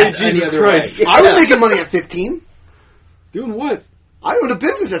body, money Corey? any Jesus other Christ. way. I was making money at 15. Doing what? I owned a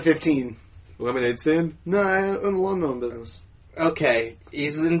business at 15. Lemonade stand? No, I owned a lawn mowing business. Okay,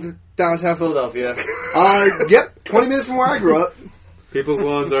 he's in downtown Philadelphia. Yep, 20 minutes from where I grew up. People's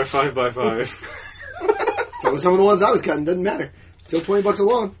lawns are 5x5. So some of the ones I was cutting doesn't matter. Still $20 a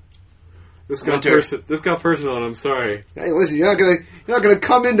lawn. This got personal, and I'm sorry. Hey, listen, you're not gonna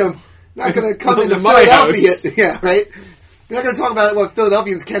come into Into my Philadelphia. house. Yeah, right. You're not gonna talk about what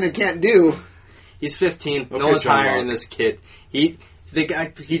Philadelphians can and can't do. He's 15. Okay, No one's John hiring Locke. this kid. The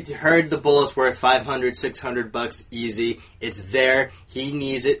guy, he heard the bullet's worth $500, $600 easy. It's there. He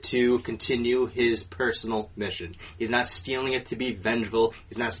needs it to continue his personal mission. He's not stealing it to be vengeful.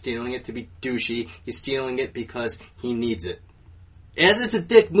 He's not stealing it to be douchey. He's stealing it because he needs it. It's a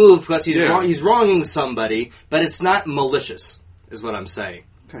dick move because Yeah. he's wronging somebody, but it's not malicious, is what I'm saying.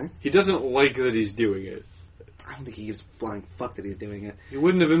 Okay. He doesn't like that he's doing it. I don't think he gives a flying fuck that he's doing it. He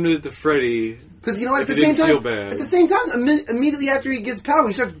wouldn't have admitted to Freddy. Because you know what? If At he the same didn't time, feel bad. at the same time, immediately after he gets power,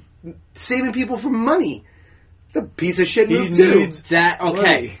 he starts saving people from money. It's a piece of shit He move too. needs- That okay.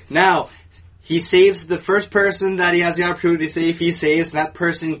 Right. Now he saves the first person that he has the opportunity to save. He saves, and that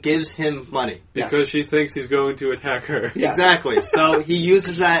person gives him money. Because she thinks he's going to attack her. Yeah. Exactly. So he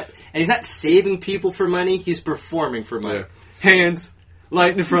uses that, and he's not saving people for money. He's performing for money, Yeah. Hands.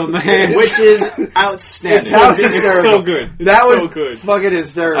 Lightning from the hands. which is outstanding. That was It's hysterical. so good. That It's was so good. fucking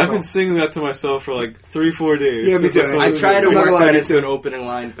hysterical. I've been singing that to myself for like 3-4 days. Yeah, me since too. saw I this tried to movie. I'm not work gonna lie, that me into too. an opening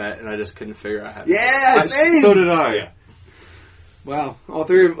line bet, and I just couldn't figure out how to. Yeah, same. So did I. Yeah. Wow, all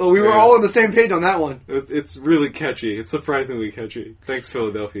three. We were Yeah. all on the same page on that one. It's really catchy. It's surprisingly catchy. Thanks,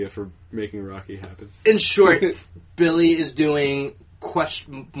 Philadelphia, for making Rocky happen. In short, Billy is doing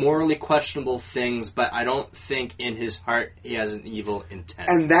morally questionable things, but I don't think in his heart he has an evil intent.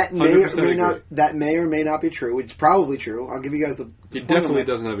 And that may or 100% may not. agree. That may or may not be true. Which is probably true. I'll give you guys the. He point on definitely that.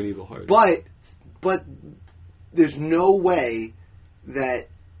 doesn't have an evil heart. But there's no way that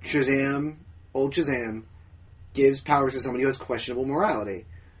old Shazam, gives powers to somebody who has questionable morality.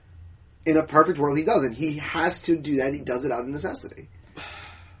 In a perfect world, he doesn't. He has to do that. He does it out of necessity.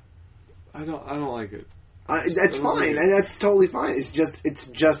 I don't like it. That's I don't fine, like and that's totally fine. It's just.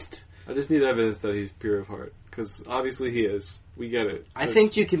 I just need evidence that he's pure of heart. Because obviously he is. We get it. I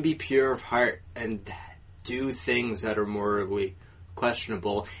think you can be pure of heart and do things that are morally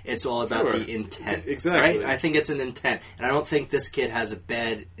questionable. It's all about Sure. the intent. Exactly. Right? I think it's an intent. And I don't think this kid has a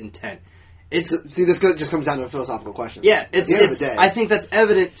bad intent. It's See, this just comes down to a philosophical question. yeah, At the end of the day. I think that's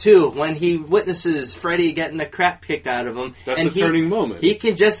evident too when he witnesses Freddy getting the crap kicked out of him. That's and the turning moment. He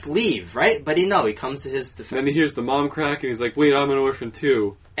can just leave, right? But he comes to his defense. And then he hears the mom crack and he's like, wait, I'm an orphan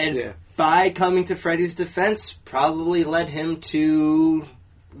too. And Yeah. by coming to Freddy's defense, probably led him to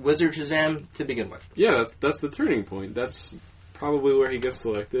Wizard Shazam to begin with. Yeah, that's the turning point. That's probably where he gets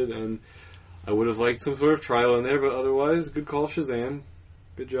selected, and I would have liked some sort of trial in there, but otherwise, good call, Shazam.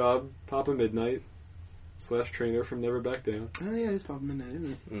 Good job, Papa Midnight / trainer from Never Back Down Oh yeah, it's Papa Midnight,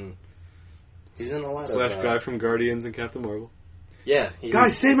 isn't it? He's in a lot / guy from Guardians and Captain Marvel. Yeah.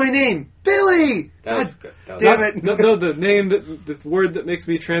 Guys, say my name, Billy. That was God good. That was damn it! No, the name the word that makes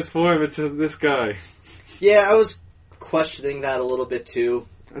me transform into this guy. Yeah, I was questioning that a little bit too.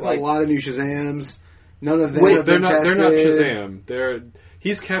 That's a lot of new Shazams. None of them Wait, have they're been not tested. Shazam.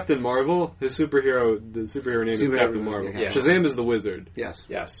 He's Captain Marvel. The superhero name is Superhero, Captain Marvel. yeah. Shazam is the wizard. Yes.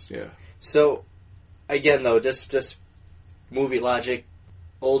 Yes. Yeah. So, again, though, just movie logic.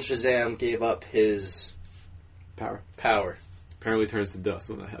 Old Shazam gave up his power. Apparently turns to dust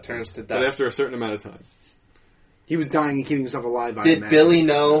when that happens. Turns to But dust. after a certain amount of time. He was dying and keeping himself alive. I Did imagine. Billy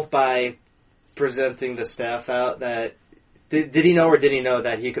know by presenting the staff out that... Did he know or did he know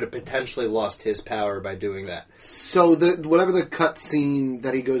that he could have potentially lost his power by doing that? So whatever the cut scene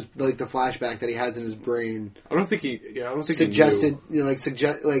that he goes, like the flashback that he has in his brain, I don't think he suggested, he knew.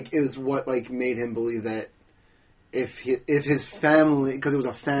 it was what made him believe that if his family, because it was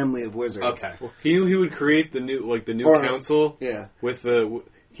a family of wizards. Okay. Well, he knew he would create the new Or- council. Yeah. With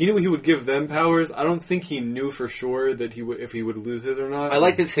he knew he would give them powers. I don't think he knew for sure that if he would lose his or not. I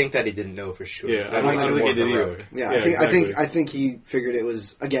like to think that he didn't know for sure. Yeah, I That don't makes think him he did more either. heroic. Yeah, exactly. I think he figured it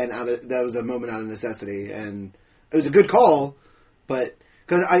was again that was a moment out of necessity, and it was a good call. But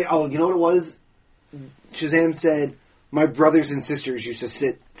because you know what it was, Shazam said, "My brothers and sisters used to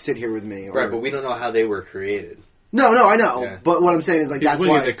sit here with me." Or, Right, but we don't know how they were created. No, I know. Yeah. But what I'm saying is He's that's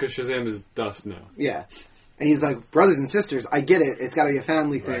winning why. it because Shazam is dust now. Yeah, and he's like brothers and sisters. I get it. It's got to be a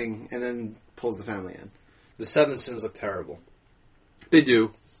family thing, and then pulls the family in. The Seven Sins look terrible. They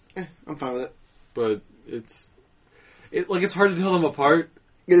do, I'm fine with it. but it's hard to tell them apart.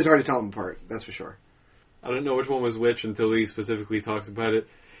 It is hard to tell them apart. That's for sure. I don't know which one was which until he specifically talks about it.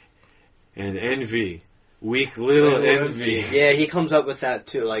 And envy, weak little envy. Yeah, he comes up with that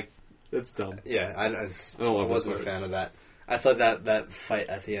too. Like, That's dumb. yeah, I don't love wasn't a that. fan of that. I thought that fight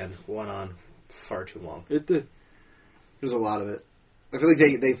at the end went on far too long. It did. There's a lot of it. I feel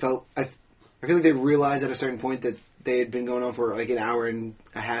like they felt. I feel like they realized at a certain point that they had been going on for like an hour and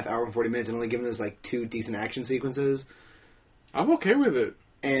a half, hour and 40 minutes, and only given us like 2 decent action sequences. I'm okay with it.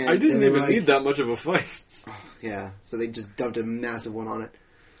 And I didn't then they were even need that much of a fight. Yeah, so they just dumped a massive one on it.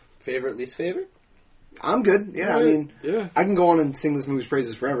 Favorite, least favorite? I'm good. Yeah, I mean, yeah. I can go on and sing this movie's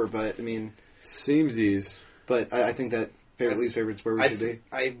praises forever, but I mean, Seamsies. but I think that favorite, least favorite is where we should be.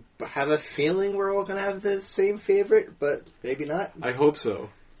 I have a feeling we're all going to have the same favorite, but maybe not. I hope so.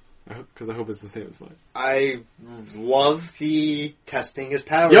 Because I hope it's the same as mine. I love the testing his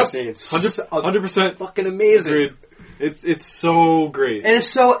power Yep, scene. 100%. Fucking amazing. Agreed. It's so great. And it's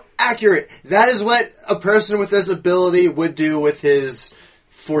so accurate. That is what a person with this ability would do with his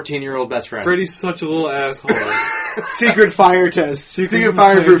 14-year-old best friend. Freddy's such a little asshole. Secret fire test. Secret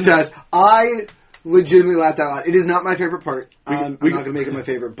fireproof test. I legitimately laughed out loud. It is not my favorite part. I'm not going to make it my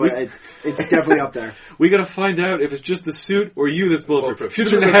favorite, but it's definitely up there. We gotta find out if it's just the suit or you that's bulletproof. Shoot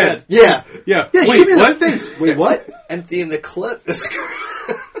him in the head. Yeah. Yeah. Yeah, Wait, shoot me in what? the face. Wait, what? Emptying the clip.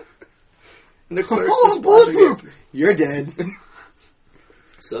 And the clerk's Oh, just I'm bulletproof. You're dead.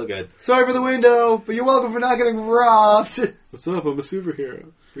 So good. Sorry for the window, but you're welcome for not getting robbed. What's up? I'm a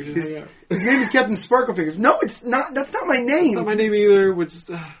superhero. We should hang out. His name is Captain Sparklefingers. No, it's not. That's not my name. It's not my name either.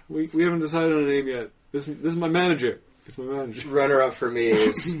 We haven't decided on a name yet. This is my manager. It's my manager. Runner-up for me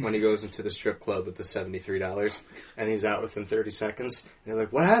is when he goes into the strip club with the $73, and he's out within 30 seconds. And they're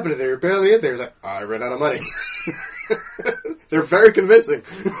like, what happened to there? You're barely in there. He's like, I ran out of money. They're very convincing.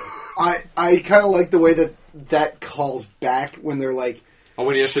 I kind of like the way that calls back when they're like, Oh,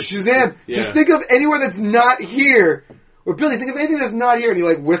 when he has to Shazam, Yeah. just think of anywhere that's not here. Or Billy, think of anything that's not here. And he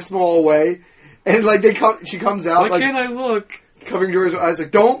like whisks them all away. And like she comes out Why like can't I look? covering doors with eyes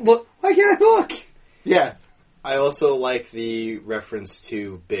like, don't look. Why can't I look? Yeah. I also like the reference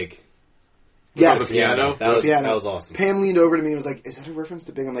to Big. Yes. the piano? That was awesome. Pam leaned over to me and was like, is that a reference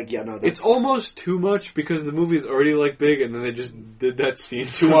to Big? I'm like, yeah, no. That's... It's almost too much because the movie's already like big, and then they just did that scene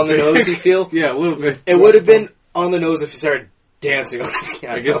Too on the nose, you feel? Yeah, a little bit. It would have been on the nose if you started dancing on the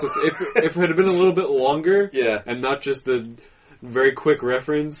piano. I guess if it had been a little bit longer, Yeah. and not just the very quick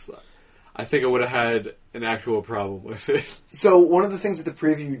reference, I think I would have had an actual problem with it. So one of the things that the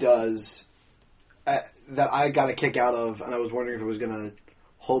preview does that I got a kick out of, and I was wondering if it was going to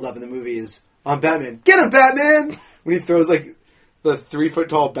hold up in the movie, is on Batman. Get him, Batman! When he throws like the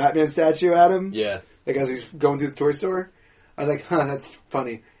 3-foot-tall Batman statue at him. Yeah. Like as he's going through the toy store. I was like, huh, that's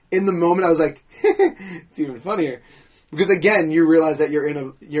funny. In the moment, I was like, it's even funnier. Because again, you realize that you're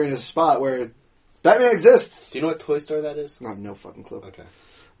in a spot where Batman exists. Do you know what toy store that is? I have no fucking clue. Okay.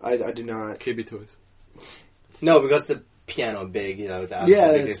 I do not. KB Toys. No, because the piano Big, the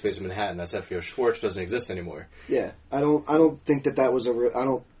Yeah, biggest it's- space in Manhattan. That's FDR Schwartz doesn't exist anymore. Yeah, I don't think that was I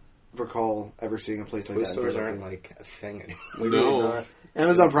don't recall ever seeing a place like Toy that. stores aren't like a thing anymore. No. Not.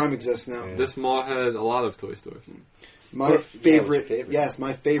 Amazon Prime exists now. Yeah. This mall had a lot of toy stores. My What- favorite, yeah, favorite? yes,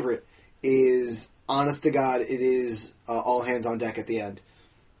 my favorite is, honest to God, it is all hands on deck at the end.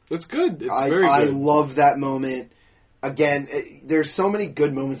 It's good. It's I very good. love that moment. Again, there's so many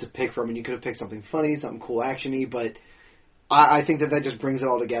good moments to pick from, and you could have picked something funny, something cool, actiony, but I think that just brings it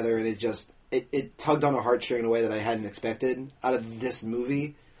all together, and it tugged on a heartstring in a way that I hadn't expected out of this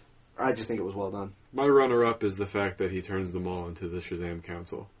movie. I just think it was well done. My runner-up is the fact that he turns them all into the Shazam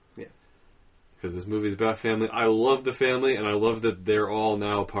Council. Yeah. Because this movie's about family. I love the family, and I love that they're all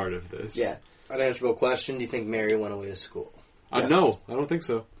now part of this. Yeah. Unanswerable question. Do you think Mary went away to school? I Yes. No, I don't think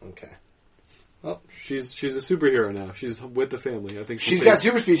so. Okay. She's a superhero now. She's with the family. I think She's stays. got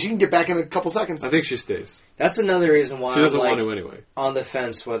super speed. She can get back in a couple seconds. I think she stays. That's another reason why She doesn't I'm want to anyway. on the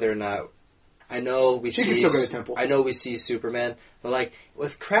fence whether or not. I know we She see. can still go to Temple. I know we see Superman, but like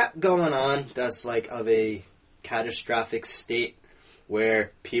with crap going on, that's like of a catastrophic state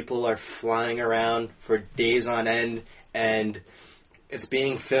where people are flying around for days on end, and it's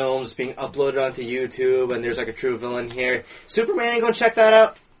being filmed, it's being uploaded onto YouTube, and there's like a true villain here. Superman ain't gonna check that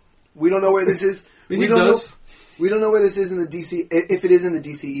out. We don't know where this is. He We don't does. know. We don't know where this is in the DC. If it is in the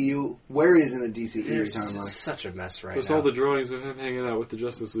DCEU, where it is in the DCEU There's timeline. such a mess right There's now. all the drawings of him hanging out with the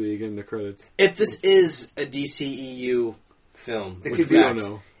Justice League in the credits. If this is a DCEU film, It Which could we be. don't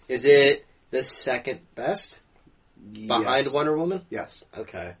know. is it the second best behind Yes. Wonder Woman? Yes,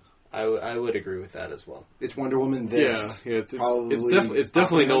 Okay, I would agree with that as well. it's Wonder Woman. This, Yeah, it's probably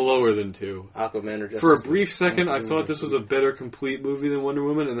definitely no Aquaman. lower than 2. Aquaman or Justice For a League? brief second, I Aquaman thought or this was a better complete movie than Wonder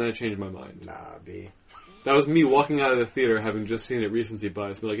Woman, and then I changed my mind. Nah, B. That was me walking out of the theater having just seen it recency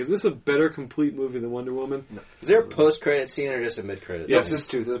bias. Be like, is this a better complete movie than Wonder Woman? Is there a post-credit scene or just a mid-credit Yes. scene? This is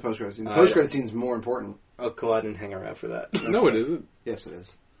too. This is post credit scene. The Oh, post credit yeah. scene's more important. Oh, cool, I didn't hang around for that. No, it isn't. Yes, it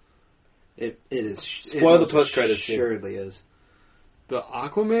is. It is. Spoil it the post-credit scene. Assuredly is. The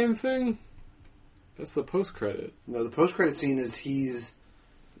Aquaman thing? That's the post-credit. No, the post credit scene is he's.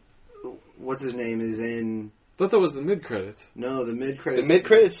 What's his name is in. I thought that was the mid-credits. No, the mid credit. The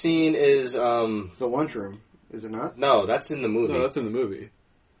mid-credit scene is, The lunchroom, is it not? no, that's in the movie. No, that's in the movie.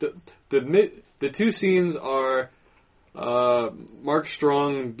 The two scenes are Mark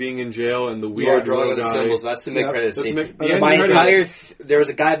Strong being in jail and the Or weird drawing little of the guy. symbols. That's the mid-credit That's scene. the My credit. entire there was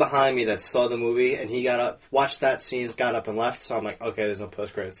a guy behind me that saw the movie, and he got up, watched that scene, got up and left. So I'm like, okay, there's no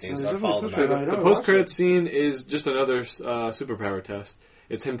post-credit scene, so I followed him post-credit. out. I The don't post-credit watch it. scene is just another superpower test.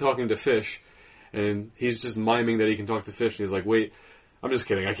 It's him talking to Fish, and he's just miming that he can talk to Fish, and he's like, "Wait, I'm just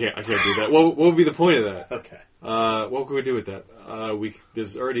kidding. I can't do that." What would be the point of that? Okay. What could we do with that?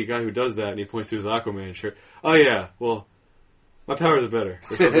 There's already a guy who does that, and he points to his Aquaman shirt. Oh yeah, well, my powers are better,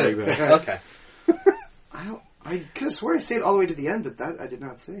 or something like that. Okay. I could have swore I stayed all the way to the end, but that I did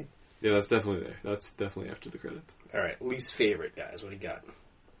not see. Yeah, that's definitely there. That's definitely after the credits. All right. Least favorite, guys. What do you got?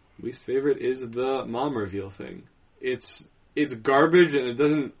 Least favorite is the mom reveal thing. It's garbage and it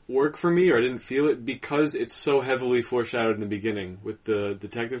doesn't work for me, or I didn't feel it because it's so heavily foreshadowed in the beginning with the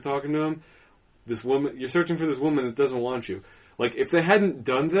detective talking to him. This woman, you're searching for this woman that doesn't want you. Like, if they hadn't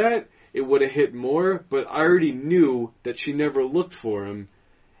done that, it would have hit more, but I already knew that she never looked for him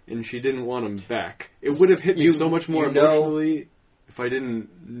and she didn't want him back. It would have hit me so much more emotionally if I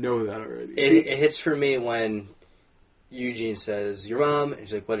didn't know that already. It hits for me when Eugene says, "Your mom," and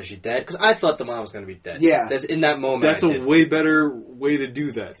she's like, "What, is she dead?" Because I thought the mom was going to be dead. Yeah. That's in that moment. That's I a did. way better way to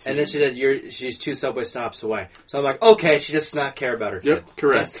do that. And then she said, "She's 2 subway stops away." So I'm like, okay, she just not care about her kid. Yep,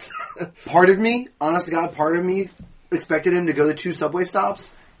 correct. Part of me, honest to God, part of me expected him to go to 2 subway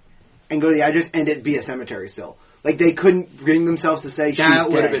stops and go to the address and it be a cemetery still. Like, they couldn't bring themselves to say she's dead. That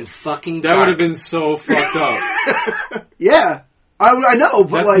would have been fucking That dark. would have been so fucked up. Yeah. I know,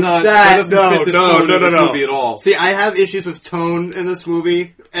 but That's like... not, that- that doesn't fit this tone of this movie at all. See, I have issues with tone in this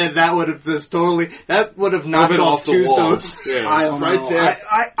movie, and that would have knocked been off off the 2 wall. stones. Yeah. I don't Right know. there.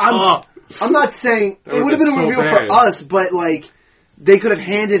 I'm not saying... That It would would've have been a been so reveal for bad. us, but like, they could have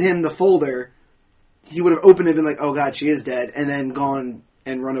handed him the folder. He would have opened it and been like, oh God, she is dead, and then gone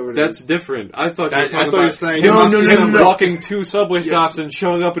and run over to That's different. I thought you were I talking thought you were about saying- him No. walking 2 subway stops and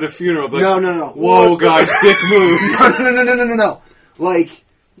showing up at a funeral. Like, No. Whoa, guys, dick move. No. Like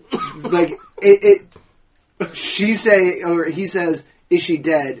it. He says, "Is she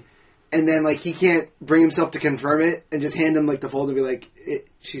dead?" And then like he can't bring himself to confirm it, and just hand him like the folder and be like,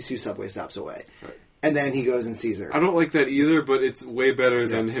 "She's 2 subway stops away." Right. And then he goes and sees her. I don't like that either, but it's way better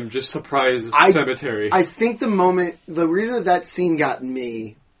than him just surprise I- cemetery. I think the reason that scene got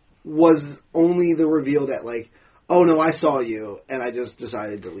me was only the reveal that like, oh no, I saw you, and I just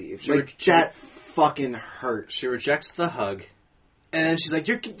decided to leave. Like that fucking hurt. She rejects the hug, and then she's like,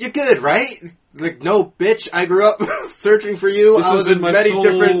 "You're good, right?" Like, no, bitch. I grew up searching for you. this I has was been in my many sole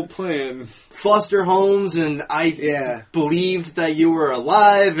different plan. foster homes, and I believed that you were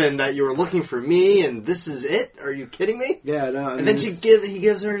alive and that you were looking for me, and this is it? Are you kidding me? Yeah, no. And then he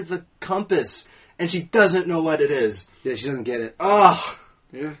gives her the compass, and she doesn't know what it is. Yeah, she doesn't get it. Oh,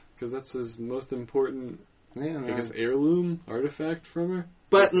 Yeah, because that's his most important, Yeah, I guess, heirloom artifact from her.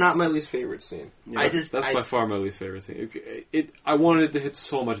 but not my least favorite scene. Yeah, That's by far my least favorite thing. I wanted it to hit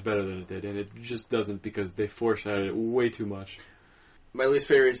so much better than it did, and it just doesn't because they foreshadowed it way too much. My least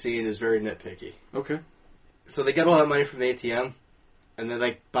favorite scene is very nitpicky. Okay. So they get all that money from the ATM, and then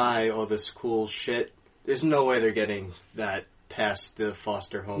they buy all this cool shit. There's no way they're getting that past the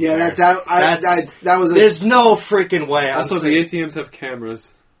foster home. Yeah, parents. that was. There's no freaking way. Also, the ATMs have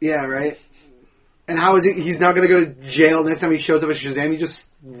cameras. Yeah, right. And how is he? He's not going to go to jail next time he shows up at Shazam. He just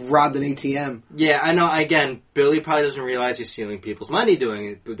robbed an ATM. Yeah, I know. Again, Billy probably doesn't realize he's stealing people's money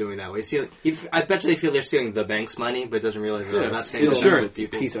doing that way. I bet you they feel they're stealing the bank's money, but doesn't realize they're not stealing insurance.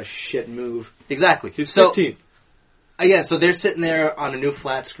 people. Piece of shit move. Exactly. He's so 15. again, so they're sitting there on a new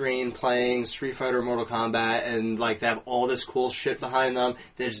flat screen playing Street Fighter or Mortal Kombat, and like they have all this cool shit behind them.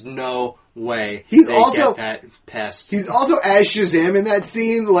 There's no way He's they also- get that past. He's also as Shazam in that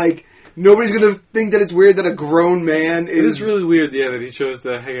scene. Like nobody's going to think that it's weird that a grown man It is. is really weird, yeah, that he chose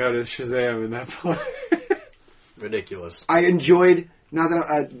to hang out as Shazam in that part. ridiculous. I enjoyed. Not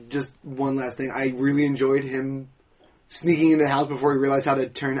that just one last thing. I really enjoyed him sneaking into the house before he realized how to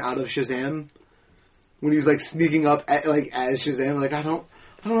turn out of Shazam. When he's like sneaking up as Shazam, like I don't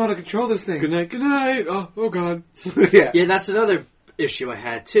know how to control this thing. Good night. Oh God. Yeah. Yeah, that's another issue I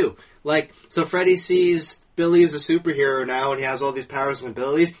had too. Like, so Freddy sees Billy is a superhero now, and he has all these powers and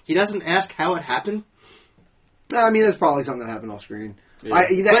abilities. He doesn't ask how it happened. I mean, that's probably something that happened off screen. Yeah.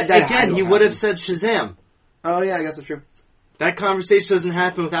 But That had again, to he would have happen. said Shazam. Oh yeah, I guess that's true. That conversation doesn't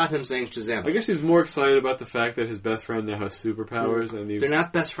happen without him saying Shazam. I guess he's more excited about the fact that his best friend now has superpowers, and They're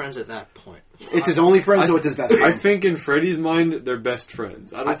not best friends at that point. It's his only friend, so it's his best I friend. think in Freddy's mind, they're best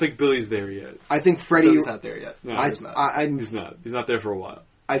friends. I don't think Billy's there yet. I think Freddy. Billy's not there yet. No, I, he's not. He's not. He's not there for a while.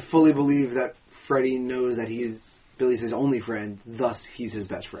 I fully believe that Freddy knows that Billy's his only friend, thus he's his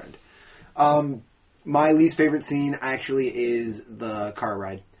best friend. My least favorite scene actually is the car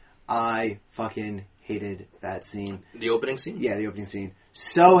ride. I fucking hated that scene. The opening scene? Yeah, the opening scene.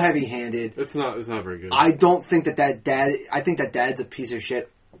 So heavy-handed. It's not very good. I don't think that dad... I think that dad's a piece of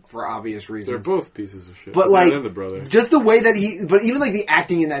shit for obvious reasons. They're both pieces of shit. But, the like, dad and the brother. just the way that he... But even, like, the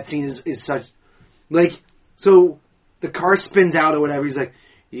acting in that scene is such... Like, so the car spins out or whatever. He's like,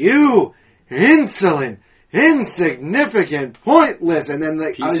 you insolent, insignificant, pointless. And then,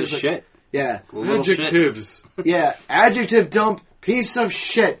 like... I was Piece of just shit. like, yeah. Little shit. Adjectives. Yeah, adjective dump, piece of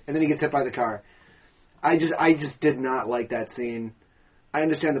shit. And then he gets hit by the car. I just did not like that scene. I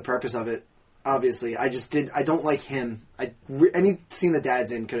understand the purpose of it, obviously. I don't like him. Any scene that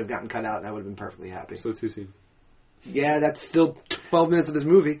dad's in could have gotten cut out and I would have been perfectly happy. So 2 scenes. Yeah, that's still 12 minutes of this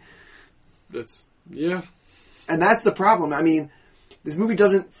movie. Yeah. And that's the problem. I mean, this movie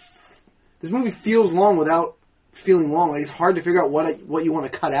feels long without feeling long. Like, it's hard to figure out what you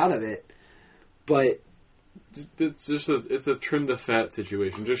want to cut out of it. But It's just it's a trim the fat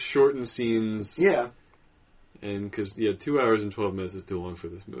situation. Just shorten scenes. yeah. And because 2 hours and 12 minutes is too long for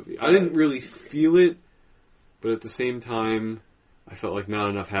this movie. I didn't really feel it, but at the same time, I felt like not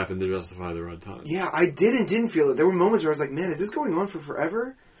enough happened to justify the runtime. Yeah, I didn't feel it. There were moments where I was like, man, is this going on for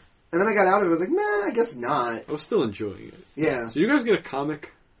forever? And then I got out of it, I was like, man, I guess not. I was still enjoying it. Yeah. So you guys get a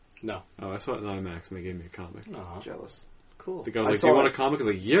comic? No. Oh, I saw it in IMAX and they gave me a comic. Aw. Jealous. Cool. The guy was I like, saw do you want it. a comic? I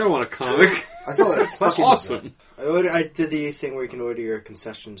was like, yeah, I want a comic. I saw that That's fucking... awesome. I did the thing where you can order your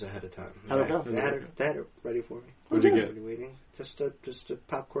concessions ahead of time. How'd it go? They had it ready for me. What'd you Okay. get? Already waiting. Just a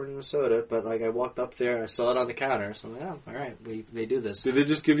popcorn and a soda. But like I walked up there, I saw it on the counter, so I'm like, oh, all right, they do this. Did they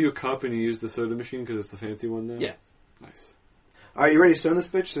just give you a cup and you use the soda machine because it's the fancy one now? Yeah. Nice. All right, you ready to stone this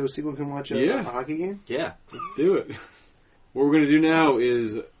bitch so people can watch a Yeah. hockey game? Yeah. Let's do it. What we're going to do now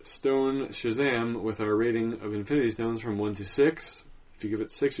is stone Shazam with our rating of Infinity Stones from 1 to 6. If you give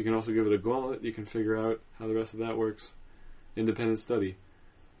it 6, you can also give it a gauntlet. You can figure out how the rest of that works. Independent study.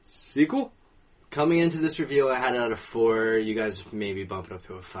 Sequel? Coming into this review, I had it out of 4. You guys maybe bump it up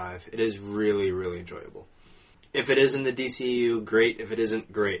to a 5. It is really, really enjoyable. If it is in the DCU, great. If it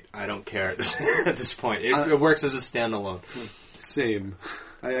isn't, great. I don't care at this point. It works as a standalone. Same.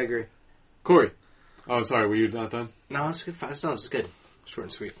 I agree. Corey. Oh, I'm sorry. Were you not done? No, it's good. 5 stones. It's good. Short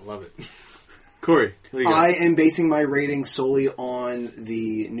and sweet. I love it. Corey, what do you got? I am basing my rating solely on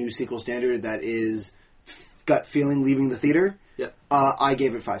the new sequel standard that is gut feeling leaving the theater. Yeah. I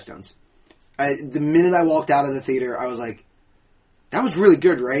gave it 5 stones. The minute I walked out of the theater, I was like, that was really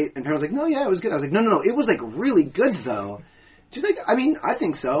good, right? And Pam was like, no, yeah, it was good. I was like, no, it was like really good though. She's like, I mean, I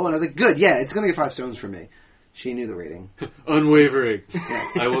think so. And I was like, good, yeah, it's going to get 5 stones for me. She knew the rating. Unwavering.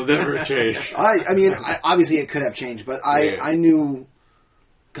 I will never change. I mean, obviously it could have changed, but Yeah. I knew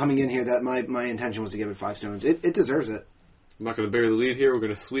coming in here that my intention was to give it 5 stones. It deserves it. I'm not going to bury the lead here. We're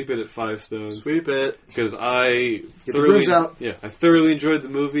going to sweep it at 5 stones. Sweep it. Because I Get the brooms out. Yeah, I thoroughly enjoyed the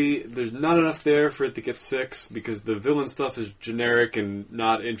movie. There's not enough there for it to get 6 because the villain stuff is generic and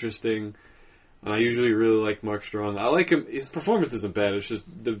not interesting. And I usually really like Mark Strong. I like him. His performance isn't bad. It's just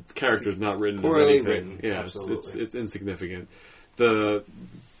the character's not written as Poorly anything. written, Yeah, absolutely. it's insignificant. The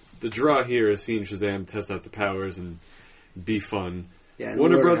draw here is seeing Shazam test out the powers and be fun. Yeah, and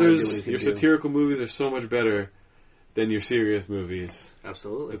Warner learn how to do what he Brothers, can your do. satirical movies are so much better than your serious movies.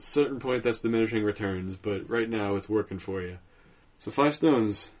 Absolutely. At a certain point, that's diminishing returns, but right now, it's working for you. So 5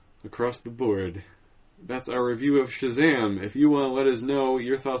 stones across the board. That's our review of Shazam. If you want to let us know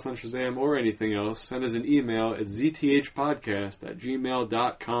your thoughts on Shazam or anything else, send us an email at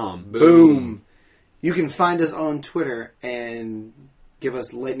zthpodcast@gmail.com. Boom. You can find us on Twitter and give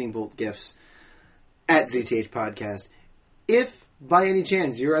us lightning bolt gifts at ZTH Podcast. If, by any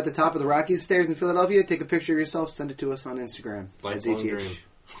chance, you're at the top of the Rockies stairs in Philadelphia, take a picture of yourself, send it to us on Instagram at Lifelong ZTH dream.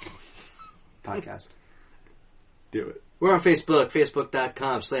 Podcast. Do it. We're on Facebook,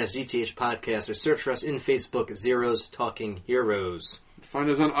 facebook.com/ZTH Podcast, or search for us in Facebook, Zeros Talking Heroes. Find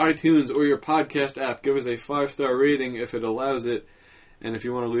us on iTunes or your podcast app. Give us a 5-star rating if it allows it. And if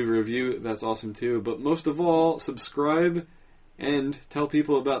you want to leave a review, that's awesome too. But most of all, subscribe and tell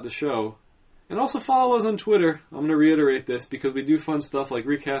people about the show. And also follow us on Twitter. I'm going to reiterate this because we do fun stuff like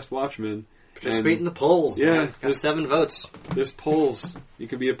Recast Watchmen. Participate in the polls. Yeah, man. Got there's- 7 votes. There's polls you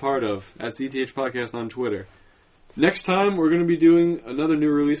can be a part of at ZTH Podcast on Twitter. Next time, we're going to be doing another new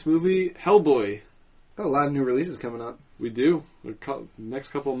release movie, Hellboy. Got a lot of new releases coming up. We do. Next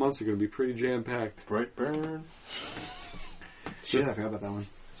couple of months are going to be pretty jam-packed. Brightburn. Shit, I forgot about that one.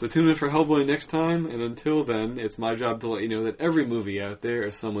 So tune in for Hellboy next time, and until then, it's my job to let you know that every movie out there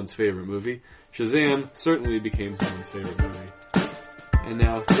is someone's favorite movie. Shazam certainly became someone's favorite movie. And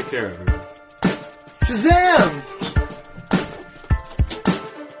now, take care, everyone. Shazam!